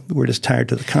be. We're just tied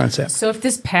to the concept. So if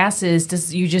this passes,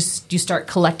 do you start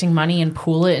collecting money and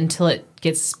pool it until it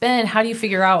gets spent? How do you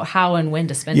figure out how and when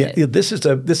to spend it? Yeah, this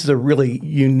is a really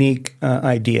unique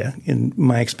idea in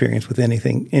my experience with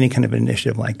any kind of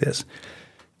initiative like this.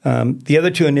 The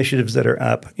other two initiatives that are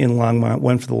up in Longmont,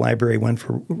 one for the library, one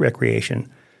for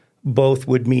recreation, both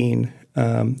would mean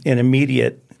an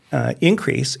immediate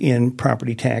increase in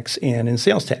property tax and in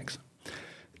sales tax,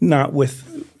 not with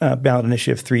ballot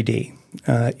initiative 3D.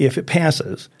 If it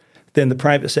passes, then the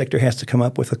private sector has to come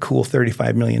up with a cool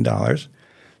 $35 million.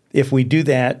 If we do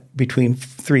that between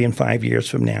 3 and 5 years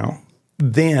from now,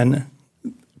 then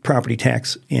property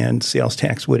tax and sales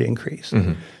tax would increase.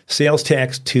 Sales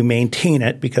tax to maintain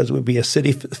it because it would be a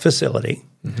city facility,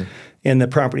 and the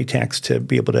property tax to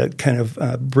be able to kind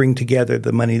of bring together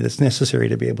the money that's necessary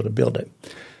to be able to build it.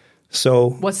 So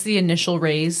what's the initial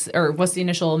raise, or what's the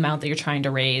initial amount that you're trying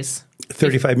to raise?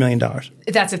 $35 million.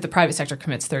 That's if the private sector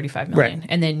commits $35 million. Right.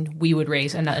 And then we would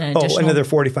raise an additional... another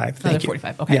 45. Thank another you.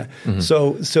 45, okay. Yeah.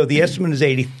 So the estimate is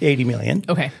 80 million.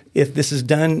 Okay. If this is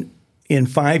done in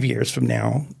 5 years from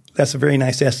now, that's a very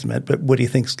nice estimate, but what do you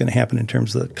think is going to happen in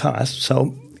terms of the cost?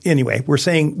 So anyway, we're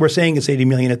saying it's 80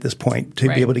 million at this point to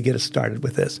be able to get us started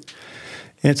with this.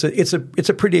 And it's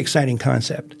a pretty exciting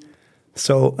concept.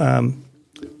 So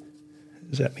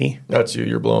is that me? That's you.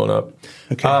 You're blowing up.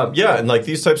 Okay. Yeah, and like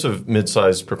these types of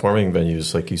mid-sized performing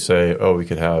venues, like you say, oh, we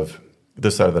could have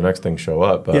this side of the next thing show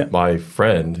up. But my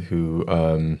friend who,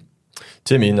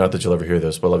 Timmy, not that you'll ever hear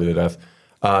this, but I love you to death,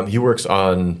 he works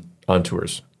on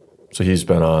tours. So he's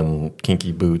been on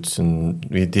Kinky Boots, and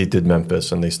he did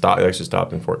Memphis, and they actually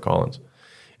stopped in Fort Collins.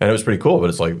 And it was pretty cool, but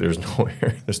it's like there's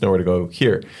nowhere to go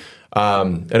here.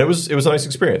 And it was a nice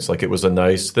experience. Like it was a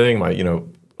nice thing.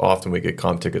 Often we get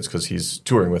comp tickets because he's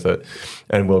touring with it,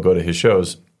 and we'll go to his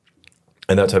shows.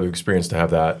 And that type of experience, to have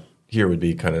that here would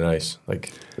be kind of nice.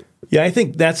 Like, yeah, I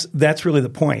think that's really the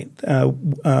point.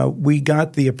 We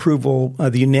got the approval,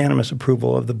 the unanimous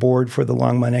approval of the board for the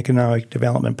Longmont Economic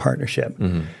Development Partnership,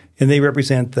 and they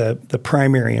represent the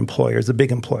primary employers, the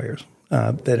big employers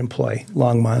that employ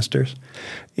Longmonsters.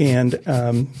 And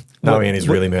Annie's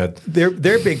really mad.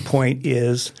 Their big point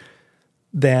is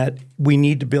that we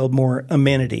need to build more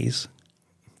amenities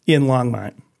in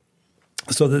Longmont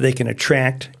so that they can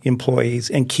attract employees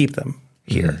and keep them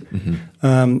here.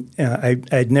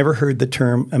 I'd never heard the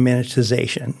term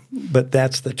amenitization, but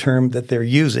that's the term that they're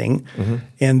using.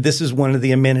 And this is one of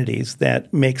the amenities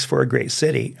that makes for a great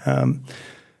city.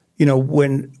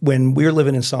 When we were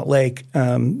living in Salt Lake,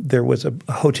 there was a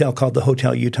hotel called the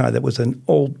Hotel Utah that was an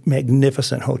old,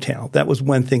 magnificent hotel. That was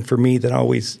one thing for me that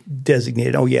always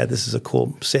designated, oh, yeah, this is a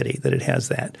cool city, that it has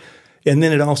that. And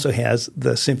then it also has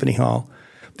the Symphony Hall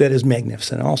that is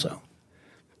magnificent also.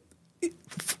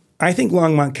 I think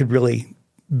Longmont could really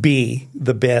be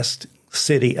the best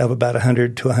city of about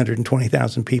 100 to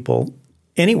 120,000 people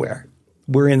anywhere.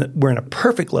 We're in a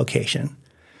perfect location.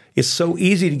 It's so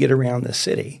easy to get around the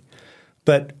city.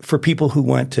 But for people who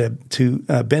want to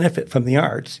benefit from the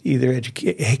arts, either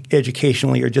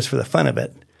educationally or just for the fun of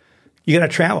it, you got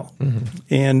to travel.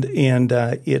 And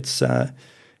it's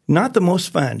not the most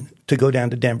fun to go down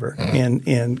to Denver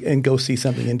and go see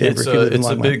something in Denver. It's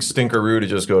a big stinkeroo to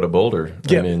just go to Boulder.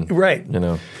 Yeah, right.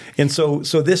 And so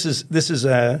this is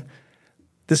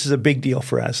a big deal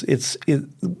for us.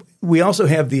 We also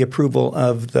have the approval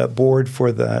of the board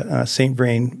for the St.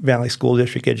 Vrain Valley School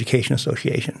District Education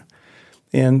Association.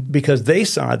 And because they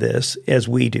saw this as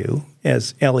we do,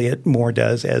 as Elliott Moore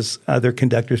does, as other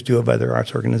conductors do of other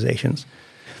arts organizations,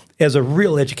 as a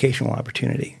real educational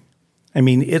opportunity. I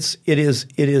mean, it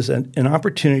is an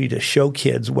opportunity to show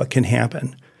kids what can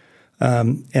happen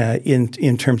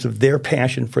in terms of their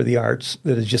passion for the arts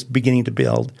that is just beginning to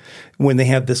build when they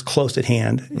have this close at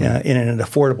hand in an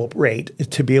affordable rate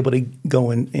to be able to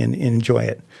go and enjoy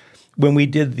it. When we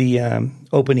did the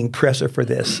opening presser for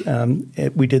this,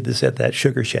 we did this at that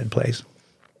Sugar Shed place.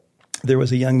 There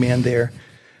was a young man there.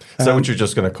 Is that what you're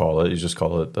just going to call it? You just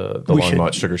call it the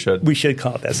Longmont Sugar Shed? We should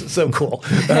call it that. It's so cool.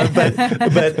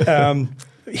 But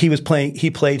he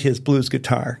played his blues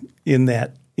guitar in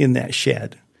that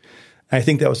shed. I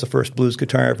think that was the first blues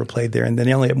guitar I ever played there. And then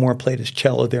Elliott Moore played his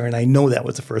cello there, and I know that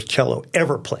was the first cello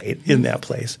ever played in that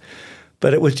place.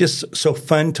 But it was just so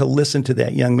fun to listen to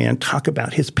that young man talk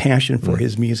about his passion for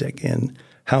his music and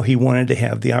how he wanted to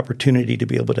have the opportunity to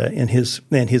be able to, and his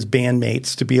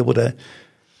bandmates to be able to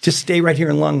just stay right here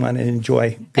in Longmont and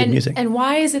enjoy good music. And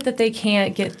why is it that they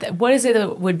can't get what is it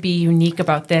that would be unique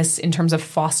about this in terms of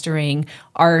fostering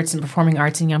arts and performing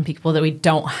arts in young people that we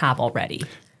don't have already?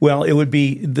 Well, it would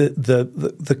be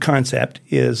the concept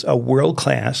is a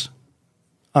world-class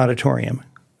auditorium.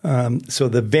 So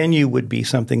the venue would be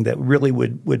something that really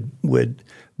would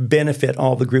benefit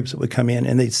all the groups that would come in,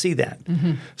 and they'd see that.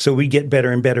 Mm-hmm. So we get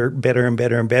better and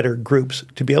better groups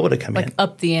to be able to come in. Like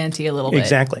up the ante a little bit.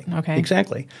 Exactly. Okay.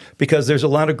 Exactly. Because there's a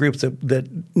lot of groups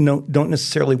that don't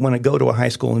necessarily want to go to a high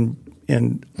school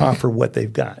and offer what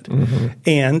they've got. Mm-hmm.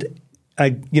 And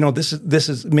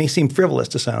this may seem frivolous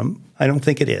to some. I don't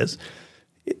think it is.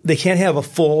 They can't have a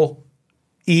full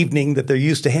evening that they're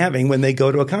used to having when they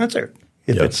go to a concert.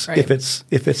 If it's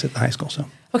at the high school. So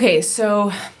okay,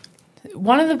 so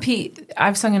one of the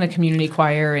I've sung in a community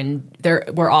choir, and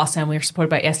we're awesome. We're supported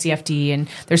by SCFD, and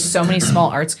there's so many small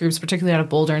arts groups, particularly out of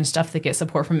Boulder and stuff, that get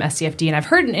support from SCFD. And I've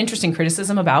heard an interesting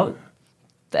criticism about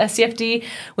the SCFD,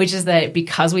 which is that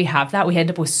because we have that, we end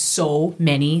up with so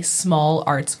many small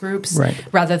arts groups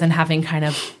rather than having kind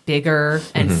of bigger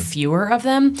and fewer of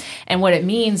them. And what it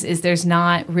means is there's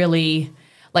not really.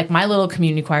 Like my little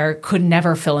community choir could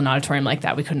never fill an auditorium like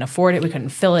that. We couldn't afford it. We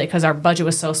couldn't fill it because our budget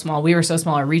was so small. We were so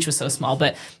small. Our reach was so small.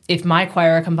 But if my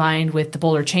choir combined with the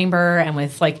Boulder Chamber and we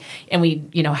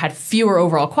had fewer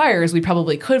overall choirs, we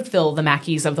probably could fill the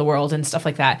Mackeys of the world and stuff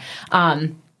like that.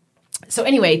 So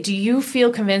anyway, do you feel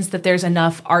convinced that there's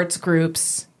enough arts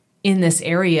groups in this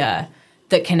area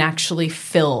that can actually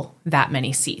fill that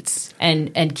many seats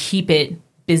and keep it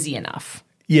busy enough?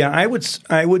 Yeah, I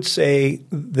would say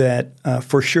that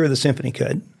for sure the symphony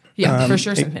could. Yeah, for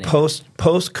sure symphony. Post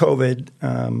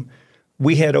COVID,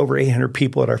 we had over 800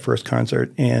 people at our first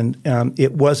concert, and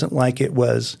it wasn't like it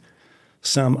was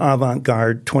some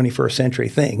avant-garde 21st century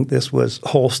thing. This was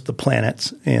Holst the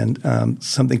Planets and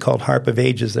something called Harp of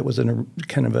Ages that was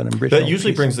kind of an original That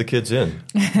usually piece. Brings the kids in.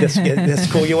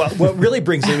 That's cool. What really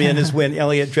brings them in is when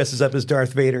Elliot dresses up as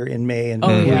Darth Vader in May, and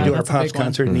we do our Pops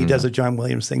concert, and he does a John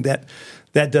Williams thing.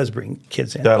 That does bring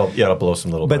kids in. That'll blow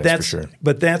some little minds for sure.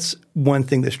 But that's one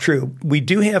thing that's true. We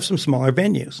do have some smaller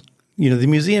venues. The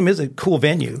museum is a cool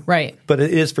venue, right? But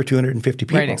it is for 250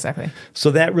 people, right? Exactly.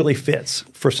 So that really fits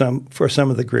for some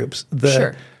of the groups.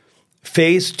 Sure.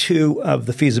 Phase 2 of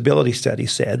the feasibility study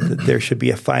said that there should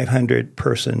be a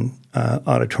 500-person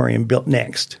auditorium built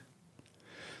next.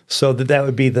 So that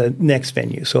would be the next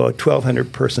venue. So a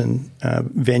 1,200-person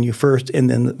venue first, and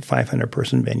then the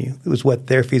 500-person venue. It was what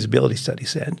their feasibility study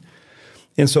said.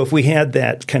 And so if we had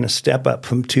that kind of step up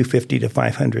from 250 to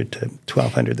 500 to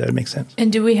 1,200, that would make sense.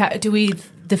 And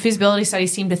the feasibility study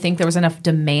seemed to think there was enough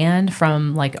demand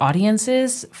from like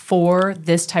audiences for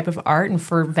this type of art and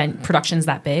for productions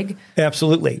that big?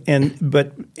 Absolutely. It's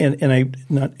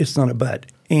not a but.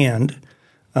 And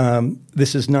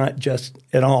this is not just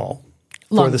at all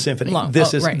for the symphony.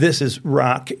 This is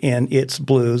rock, and it's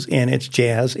blues, and it's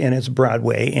jazz, and it's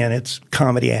Broadway, and it's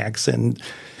comedy acts, and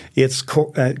it's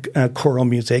choral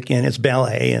music, and it's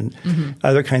ballet, and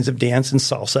other kinds of dance and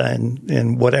salsa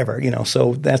and whatever.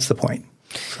 So that's the point.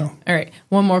 So. All right,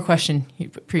 one more question.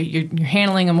 You're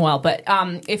handling them well, but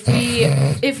if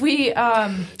we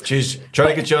Jeez, trying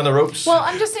to get you on the ropes. Well,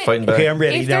 I'm just saying. Fighting back. Okay, I'm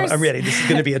ready. Now I'm ready. This is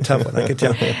going to be a tough one. I can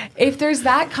tell. If there's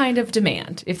that kind of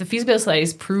demand, if the feasibility study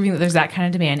is proving that there's that kind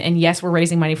of demand, and yes, we're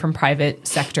raising money from private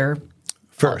sector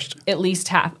first, at least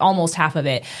almost half of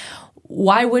it.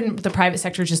 Why wouldn't the private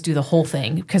sector just do the whole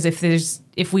thing? Because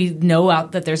if we know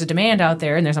that there's a demand out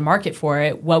there and there's a market for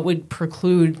it, what would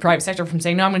preclude private sector from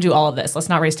saying, no, I'm going to do all of this. Let's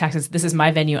not raise taxes. This is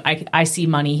my venue. I see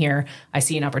money here. I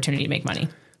see an opportunity to make money.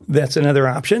 That's another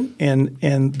option, and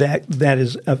that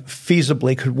is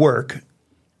feasibly could work.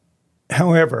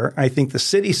 However, I think the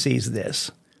city sees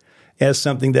this as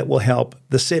something that will help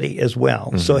the city as well.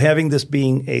 Mm-hmm. So having this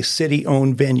being a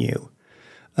city-owned venue,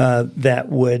 that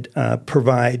would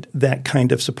provide that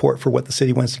kind of support for what the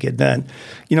city wants to get done.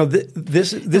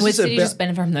 This is would city just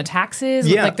benefit from the taxes?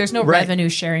 Yeah, there's no revenue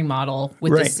sharing model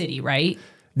with the city, right?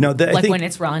 No, I think, when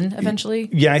it's run eventually.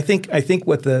 Yeah, I think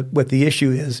what the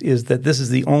issue is that this is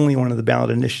the only one of the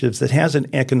ballot initiatives that has an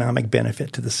economic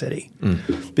benefit to the city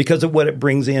because of what it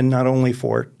brings in, not only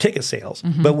for ticket sales,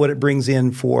 but what it brings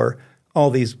in for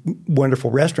all these wonderful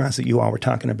restaurants that you all were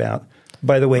talking about.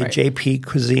 By the way, JP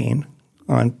Cuisine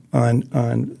on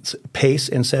Pace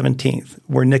and 17th,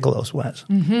 where Nicholas was.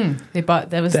 Mm-hmm. They bought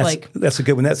that's a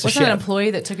good one. That's the chef. Wasn't that an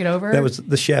employee that took it over? That was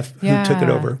the chef who took it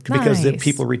over because the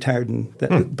people retired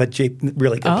but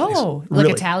really good place. Oh,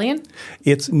 really. Italian?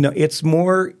 It's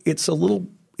a little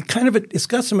kind of it's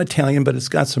got some Italian, but it's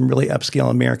got some really upscale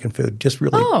American food. Just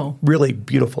really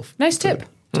beautiful. Nice food. tip.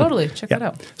 Totally. Check that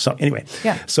out. So anyway,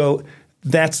 so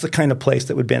that's the kind of place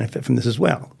that would benefit from this as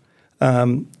well.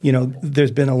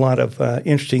 There's been a lot of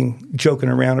interesting joking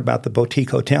around about the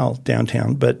boutique hotel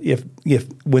downtown, but if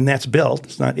when that's built,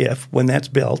 it's not if, when that's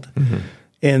built,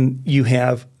 and you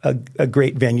have a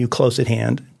great venue close at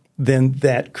hand, then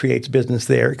that creates business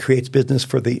there. It creates business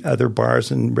for the other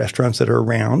bars and restaurants that are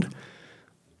around,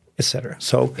 et cetera.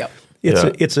 So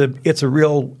it's a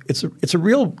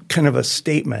real kind of a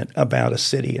statement about a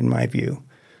city, in my view.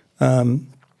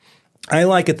 I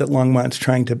like it that Longmont's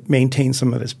trying to maintain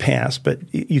some of its past, but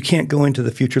you can't go into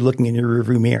the future looking in your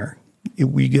rearview mirror.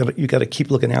 You got to keep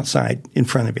looking outside in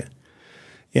front of you.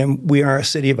 And we are a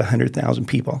city of 100,000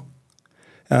 people,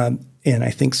 and I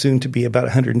think soon to be about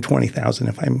 120,000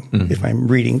 if I'm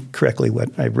reading correctly what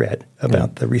I read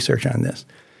about the research on this.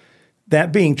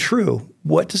 That being true,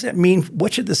 what does that mean?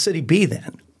 What should the city be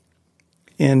then?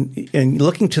 And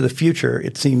looking to the future,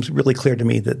 it seems really clear to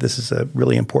me that this is a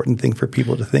really important thing for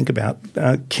people to think about.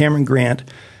 Cameron Grant,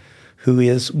 who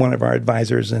is one of our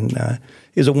advisors and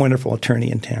is a wonderful attorney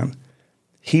in town,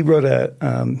 he wrote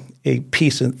a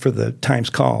piece for the Times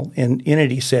Call, and in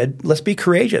it he said, let's be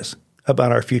courageous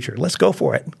about our future. Let's go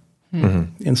for it.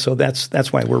 And so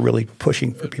that's why we're really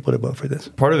pushing for people to vote for this.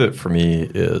 Part of it for me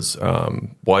is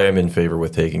why I'm in favor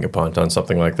with taking a punt on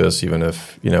something like this, even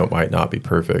if it might not be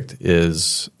perfect,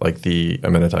 is like the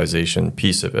amenitization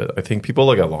piece of it. I think people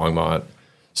look at Longmont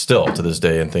still to this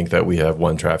day and think that we have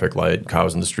one traffic light,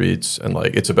 cows in the streets, and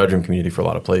like it's a bedroom community for a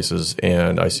lot of places.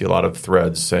 And I see a lot of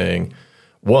threads saying,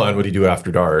 one, what do you do after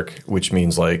dark, which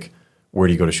means like where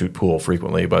do you go to shoot pool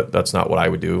frequently, but that's not what I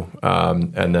would do.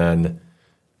 And then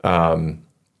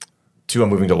two, I'm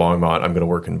moving to Longmont. I'm going to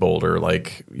work in Boulder.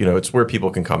 Like, it's where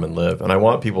people can come and live. And I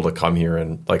want people to come here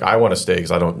and like, I want to stay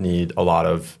because I don't need a lot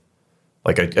of,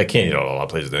 like, I can't eat at a lot of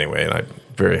places anyway. And I'm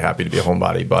very happy to be a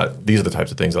homebody, but these are the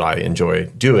types of things that I enjoy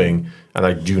doing. And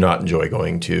I do not enjoy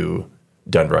going to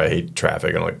Denver. I hate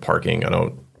traffic and like parking. I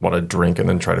don't want to drink and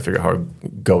then try to figure out how to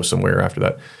go somewhere after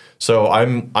that. So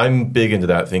I'm big into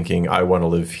that, thinking I want to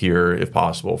live here if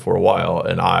possible for a while,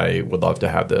 and I would love to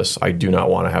have this. I do not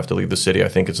want to have to leave the city. I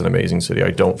think it's an amazing city. I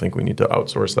don't think we need to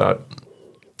outsource that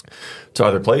to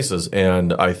other places.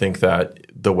 And I think that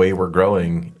the way we're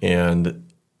growing, and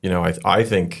I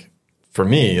think for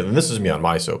me, and this is me on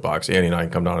my soapbox, Annie and I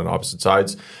can come down on opposite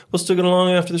sides. We'll still get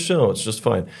along after the show. It's just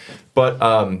fine. But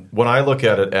when I look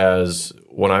at it as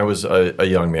when I was a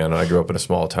young man and I grew up in a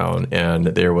small town and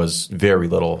there was very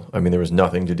little. I mean, there was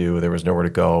nothing to do. There was nowhere to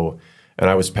go. And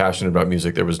I was passionate about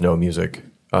music. There was no music.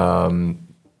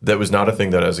 That was not a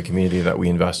thing that as a community that we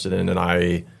invested in. And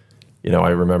I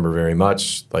remember very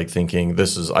much like thinking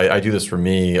I do this for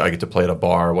me. I get to play at a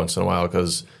bar once in a while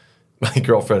because my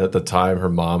girlfriend at the time, her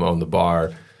mom owned the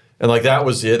bar. And like that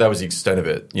was it. That was the extent of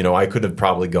it. I could have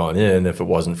probably gone in if it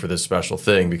wasn't for this special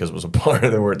thing because it was a bar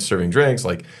and they weren't serving drinks.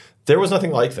 Like there was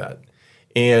nothing like that.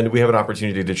 And we have an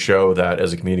opportunity to show that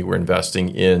as a community we're investing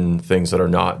in things that are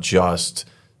not just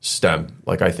STEM.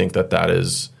 Like I think that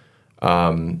is,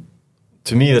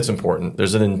 to me, that's important.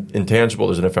 There's an intangible,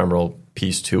 there's an ephemeral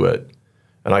piece to it.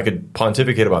 And I could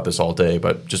pontificate about this all day,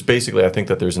 but just basically I think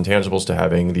that there's intangibles to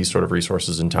having these sort of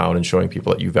resources in town and showing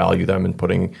people that you value them and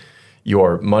putting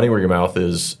your money where your mouth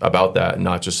is about that and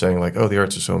not just saying like, oh, the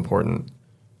arts are so important.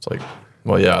 It's like,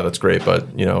 well, yeah, that's great, but,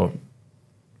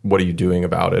 what are you doing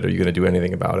about it? Are you going to do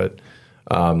anything about it?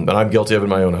 And I'm guilty of it in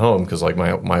my own home because like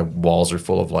my walls are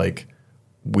full of like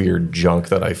weird junk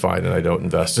that I find and I don't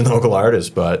invest in local artists.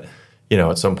 But,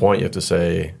 at some point you have to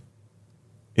say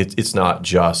it's not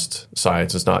just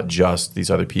science. It's not just these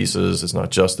other pieces. It's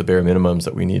not just the bare minimums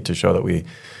that we need to show that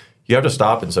you have to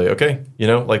stop and say, okay,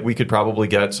 like we could probably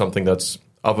get something that's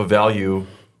of a value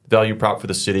prop for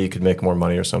the city, could make more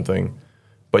money or something.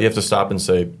 But you have to stop and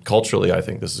say, culturally, I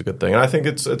think this is a good thing. And I think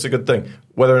it's a good thing.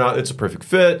 Whether or not it's a perfect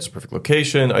fit, it's a perfect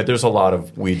location, there's a lot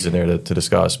of weeds in there to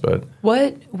discuss. But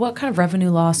what kind of revenue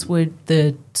loss would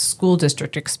the school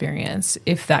district experience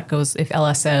if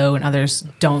LSO and others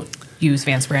don't use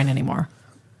Vance brand anymore?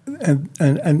 And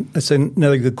that's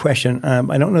another good question.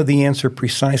 I don't know the answer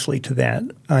precisely to that.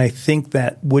 I think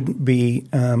that wouldn't be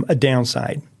a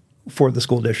downside for the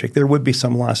school district. There would be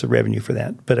some loss of revenue for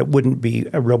that, but it wouldn't be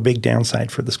a real big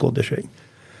downside for the school district.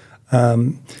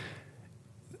 I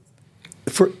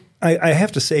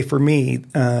have to say, for me,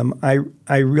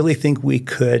 I really think we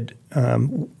could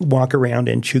walk around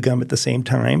and chew gum at the same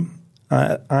time.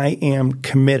 I am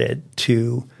committed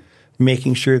to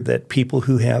making sure that people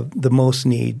who have the most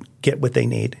need get what they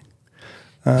need.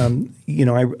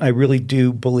 I really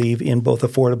do believe in both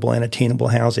affordable and attainable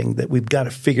housing, that we've got to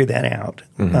figure that out.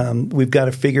 Mm-hmm. We've got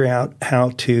to figure out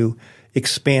how to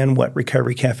expand what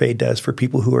Recovery Cafe does for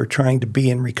people who are trying to be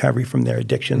in recovery from their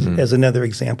addictions, as another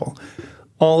example.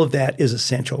 All of that is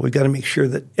essential. We've got to make sure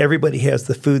that everybody has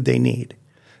the food they need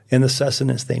and the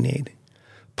sustenance they need.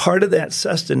 Part of that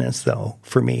sustenance, though,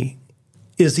 for me,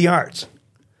 is the arts,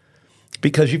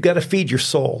 because you've got to feed your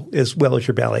soul as well as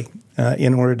your belly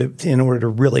in order to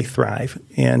really thrive,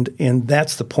 and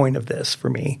that's the point of this for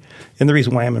me, and the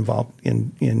reason why I'm involved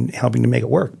in helping to make it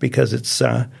work, because it's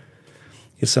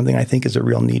something I think is a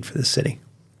real need for the city.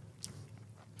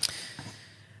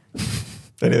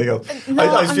 Anything else?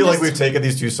 No, I feel like we've taken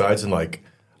these two sides and like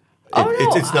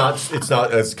it's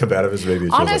not as combative as maybe it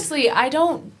feels honestly, like. I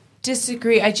don't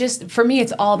disagree. For me,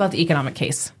 it's all about the economic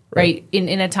case. Right.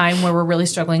 In a time where we're really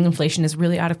struggling, inflation is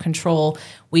really out of control.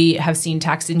 We have seen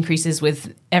tax increases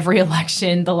with every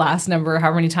election, the last number,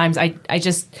 however many times.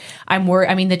 I'm worried.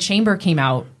 I mean, the chamber came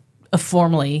out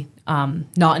formally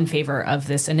not in favor of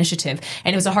this initiative.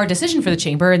 And it was a hard decision for the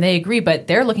chamber, and they agree, but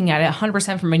they're looking at it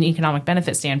 100% from an economic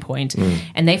benefit standpoint.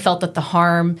 And they felt that the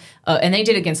harm, and they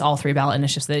did against all three ballot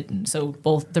initiatives. So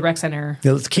both the rec center.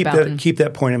 Yeah, let's keep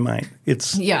that point in mind.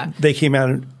 They came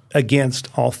out against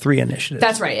all three initiatives.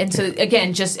 That's right. And so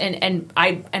again,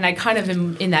 I kind of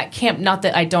am in that camp, not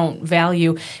that I don't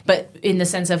value, but in the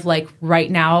sense of like right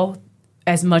now,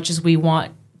 as much as we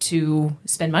want to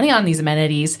spend money on these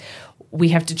amenities, we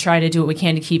have to try to do what we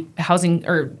can to keep housing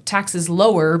or taxes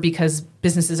lower, because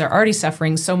businesses are already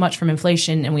suffering so much from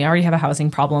inflation and we already have a housing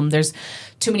problem. There's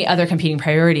too many other competing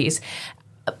priorities.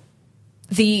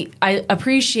 I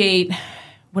appreciate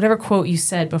whatever quote you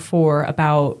said before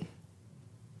about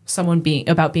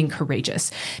being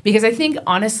courageous, because I think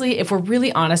honestly, if we're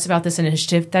really honest about this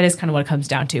initiative, that is kind of what it comes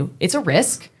down to. It's a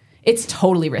risk. It's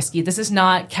totally risky. This is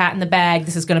not cat in the bag.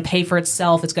 This is going to pay for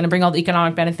itself. It's going to bring all the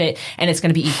economic benefit, and it's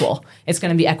going to be equal. It's going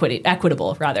to be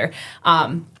equitable, rather.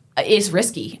 It's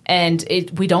risky, and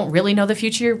we don't really know the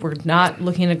future. We're not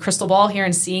looking at a crystal ball here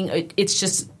and seeing. It's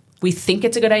just we think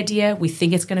it's a good idea. We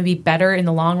think it's going to be better in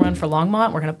the long run for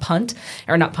Longmont. We're going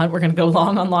to We're going to go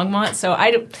long on Longmont. So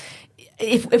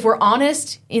if we're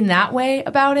honest in that way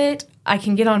about it, I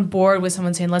can get on board with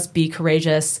someone saying, let's be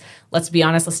courageous. Let's be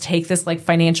honest. Let's take this like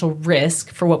financial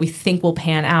risk for what we think will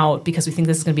pan out, because we think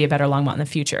this is going to be a better Longmont in the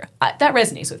future. That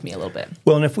resonates with me a little bit.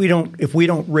 Well, and if we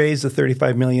don't raise the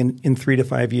 $35 million in 3 to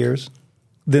 5 years,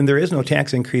 then there is no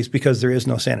tax increase because there is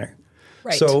no center.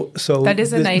 Right. So that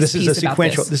is a nice piece about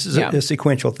this. This is a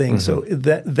sequential thing. So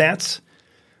that's.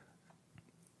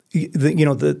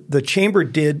 The chamber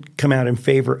did come out in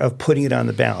favor of putting it on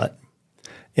the ballot,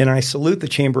 and I salute the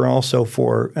chamber also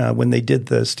for when they did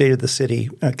the State of the City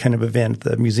kind of event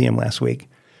at the museum last week.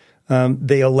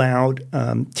 They allowed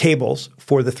tables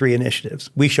for the three initiatives.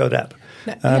 We showed up,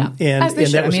 and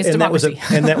that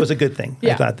was a good thing.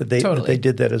 I thought that they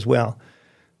did that as well.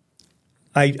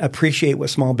 I appreciate what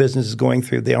small business is going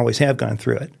through. They always have gone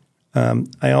through it.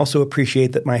 I also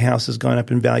appreciate that my house has gone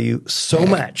up in value so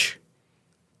much.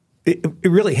 It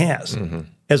really has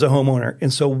as a homeowner.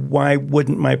 And so why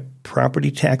wouldn't my property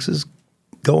taxes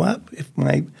go up if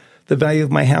the value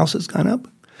of my house has gone up?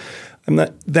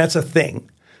 That's a thing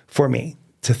for me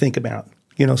to think about.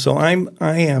 So I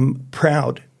am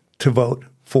proud to vote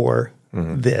for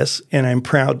this, and I'm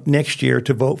proud next year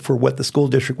to vote for what the school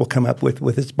district will come up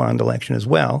with its bond election as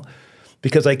well,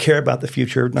 because I care about the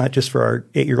future, not just for our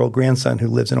 8-year-old grandson who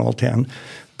lives in Old Town,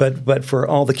 but for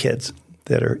all the kids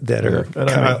that are and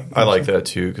coming. I like that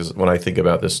too, because when I think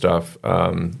about this stuff,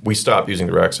 we stopped using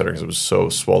the rec center because it was so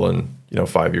swollen,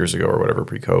 5 years ago or whatever,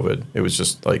 pre-COVID. It was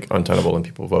just like untenable, and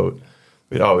people vote,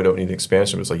 we don't need an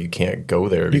expansion. It's like you can't go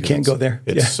there. You can't go there.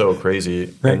 It's so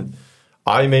crazy. Right. And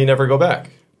I may never go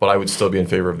back, but I would still be in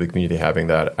favor of the community having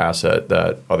that asset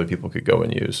that other people could go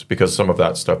and use, because some of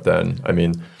that stuff then,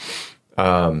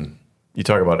 you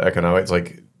talk about economics,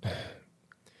 like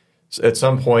at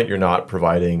some point you're not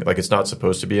providing, like it's not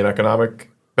supposed to be an economic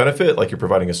benefit, like you're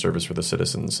providing a service for the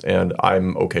citizens. And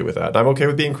I'm okay with that. I'm okay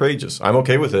with being courageous. I'm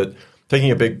okay with it,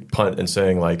 taking a big punt and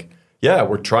saying like, yeah,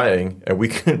 we're trying, and we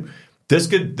can, this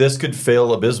could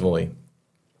fail abysmally.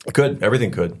 It could,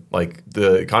 everything could. Like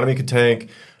the economy could tank,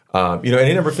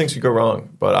 any number of things could go wrong.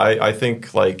 But I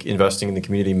think like investing in the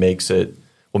community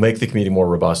will make the community more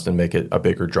robust and make it a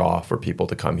bigger draw for people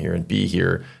to come here and be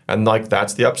here. And like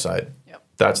that's the upside.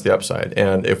 That's the upside.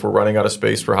 And if we're running out of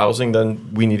space for housing,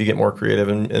 then we need to get more creative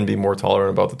and be more tolerant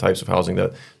about the types of housing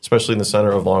that, especially in the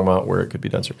center of Longmont where it could be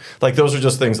denser. Like those are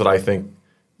just things that I think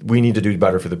we need to do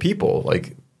better for the people.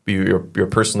 Like you're a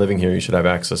person living here, you should have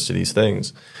access to these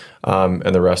things, and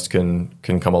the rest can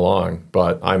come along.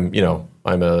 But I'm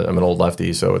an old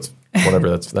lefty, so it's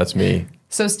whatever. That's me.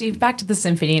 So, Steve, back to the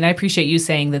symphony, and I appreciate you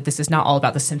saying that this is not all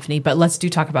about the symphony, but let's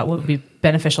talk about what would be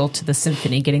beneficial to the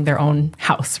symphony getting their own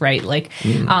house, right? Like,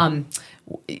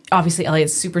 obviously,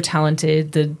 Elliot's super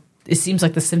talented. It seems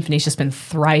like the symphony's just been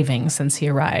thriving since he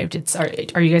arrived.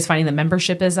 Are you guys finding the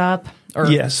membership is up, or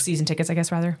yes. season tickets, I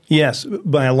guess, rather? Yes,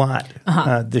 by a lot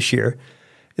this year.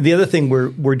 The other thing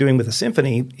we're doing with the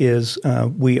symphony is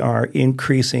we are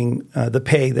increasing the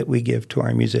pay that we give to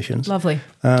our musicians. Lovely.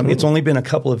 It's only been a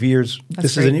couple of years.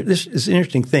 This is an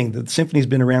interesting thing. The symphony's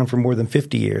been around for more than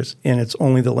 50 years, and it's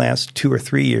only the last 2 or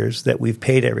 3 years that we've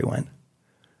paid everyone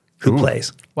who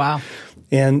plays. Wow.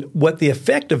 And what the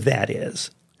effect of that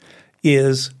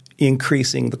is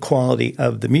increasing the quality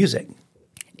of the music.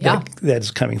 Yeah.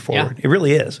 That's coming forward. Yeah. It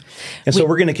really is. And so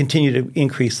we're going to continue to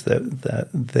increase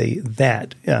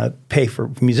that pay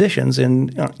for musicians,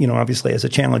 and obviously as a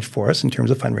challenge for us in terms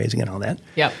of fundraising and all that.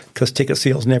 Yeah. Because ticket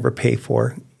sales never pay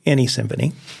for any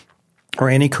symphony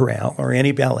or any chorale or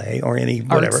any ballet or any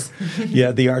whatever. Arts.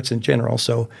 Yeah, the arts in general.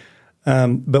 So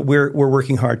but we're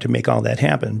working hard to make all that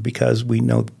happen because we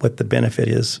know what the benefit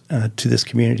is to this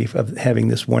community of having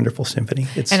this wonderful symphony.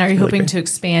 And are you hoping to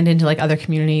expand into like other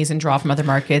communities and draw from other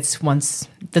markets once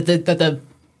the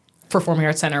Performing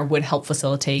Arts Center would help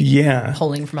facilitate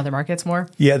pulling from other markets more?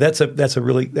 Yeah, that's a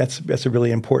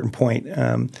really important point.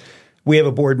 We have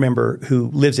a board member who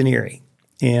lives in Erie,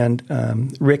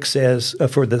 and Rick says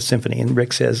for the symphony, and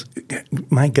Rick says,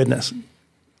 "My goodness,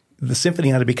 the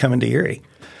symphony ought to be coming to Erie."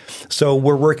 So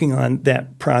we're working on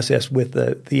that process with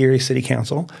the Erie City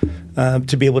Council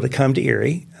to be able to come to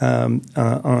Erie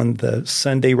on the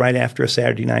Sunday right after a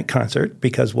Saturday night concert,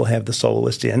 because we'll have the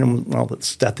soloist in and all the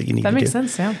stuff that you need to do. That makes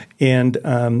sense, yeah.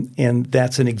 And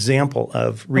that's an example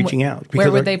of reaching out.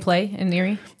 Where would they play in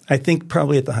Erie? I think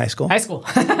probably at the high school. High school.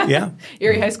 Yeah.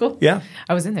 Erie High School? Yeah.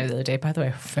 I was in there the other day, by the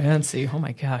way. Fancy. Oh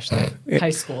my gosh. That high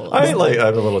school. I'm a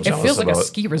little jealous. It feels like a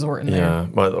ski resort in there. Yeah.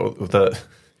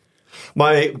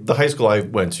 The high school I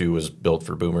went to was built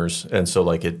for boomers, and so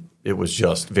like it was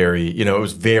just very, it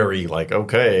was very like,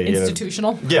 okay.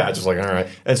 Institutional? Yeah, just like, all right.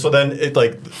 And so then it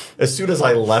like, as soon as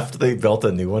I left, they built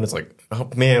a new one. It's like, oh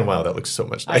man, wow, that looks so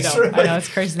much nicer. I know, it's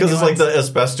crazy. Because it's like the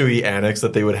asbesto-y annex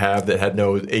that they would have that had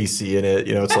no AC in it.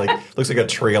 It's like, looks like a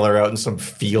trailer out in some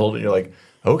field, and you're like,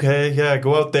 okay, yeah,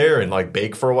 go out there and like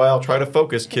bake for a while. Try to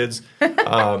focus, kids.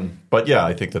 But yeah,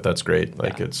 I think that's great.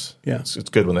 Like it's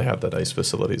good when they have that nice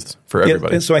facilities for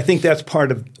everybody. And so I think that's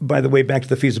part of, by the way, back to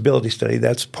the feasibility study,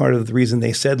 that's part of the reason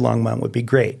they said Longmont would be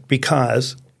great,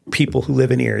 because people who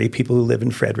live in Erie, people who live in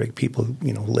Frederick, people who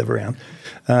who live around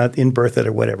in Berthoud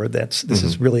or whatever, this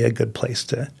is really a good place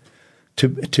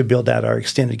to build out our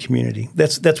extended community.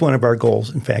 That's one of our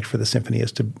goals, in fact, for the symphony,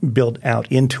 is to build out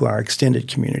into our extended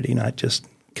community, not just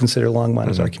consider Longmont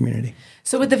as our community.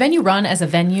 So would the venue run as a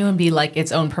venue and be like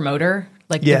its own promoter?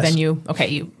 Like the venue, okay,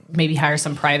 you maybe hire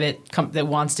some private that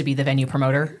wants to be the venue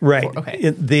promoter? Right. Okay.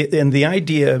 And the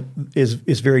idea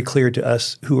is very clear to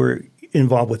us who are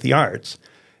involved with the arts,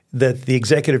 that the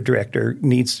executive director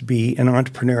needs to be an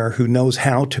entrepreneur who knows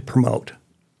how to promote.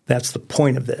 That's the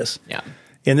point of this. Yeah.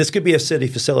 And this could be a city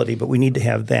facility, but we need to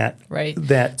have that. Right.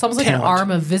 That it's almost like talent. an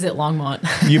arm of Visit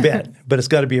Longmont. You bet. But it's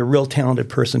got to be a real talented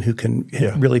person who can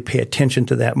really pay attention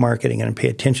to that marketing and pay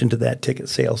attention to that ticket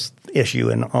sales issue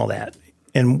and all that.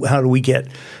 And how do we get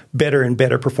better and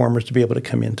better performers to be able to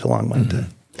come into Longmont to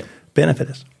benefit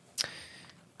us?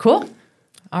 Cool.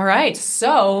 All right.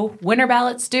 So when are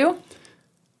ballots due?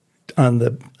 I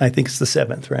think it's the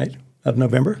 7th, right, of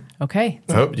November. Okay.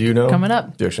 Oh, do you know? Coming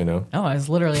up. Do you actually know? Oh, I was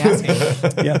literally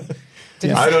asking. Yeah.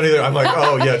 I don't either. I'm like,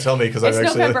 oh, yeah, tell me, because I'm It's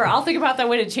actually... November. I'll think about that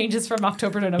when it changes from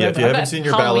October to November. Yeah, if you haven't seen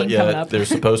your Halloween ballot yet, they're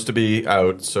supposed to be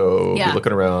out, so be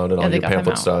looking around and all your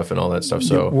pamphlet stuff and all that stuff.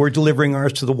 So we're delivering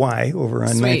ours to the Y over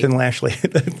on 9th and Lashley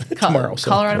tomorrow.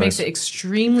 Colorado makes it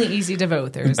extremely easy to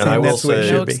vote. There's no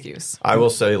excuse. I will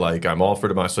say, like, I'm all for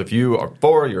democracy. So if you are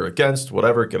for, you're against,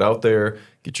 whatever, get out there,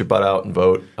 get your butt out and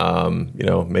vote.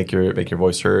 Make your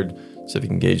voice heard.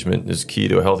 Civic engagement is key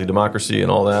to a healthy democracy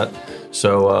and all that.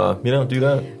 So, do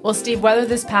that. Well, Steve, whether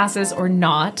this passes or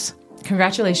not,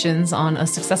 congratulations on a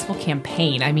successful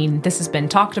campaign. I mean, this has been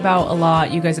talked about a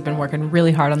lot. You guys have been working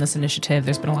really hard on this initiative.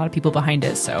 There's been a lot of people behind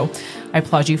it. So I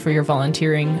applaud you for your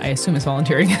volunteering. I assume it's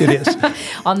volunteering. It is.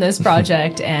 On this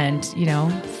project and,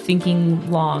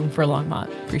 thinking long for Longmont.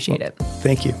 Appreciate it.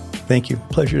 Thank you. Thank you.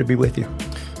 Pleasure to be with you.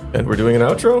 And we're doing an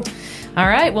outro. All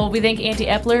right. Well, we thank Andy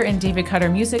Epler and David Cutter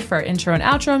Music for our intro and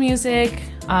outro music.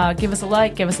 Give us a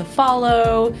like, give us a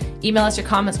follow, email us your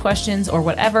comments, questions, or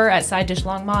whatever at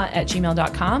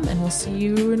sidedishlongmont@gmail.com, and we'll see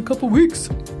you in a couple weeks.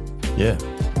 Yeah.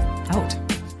 Out.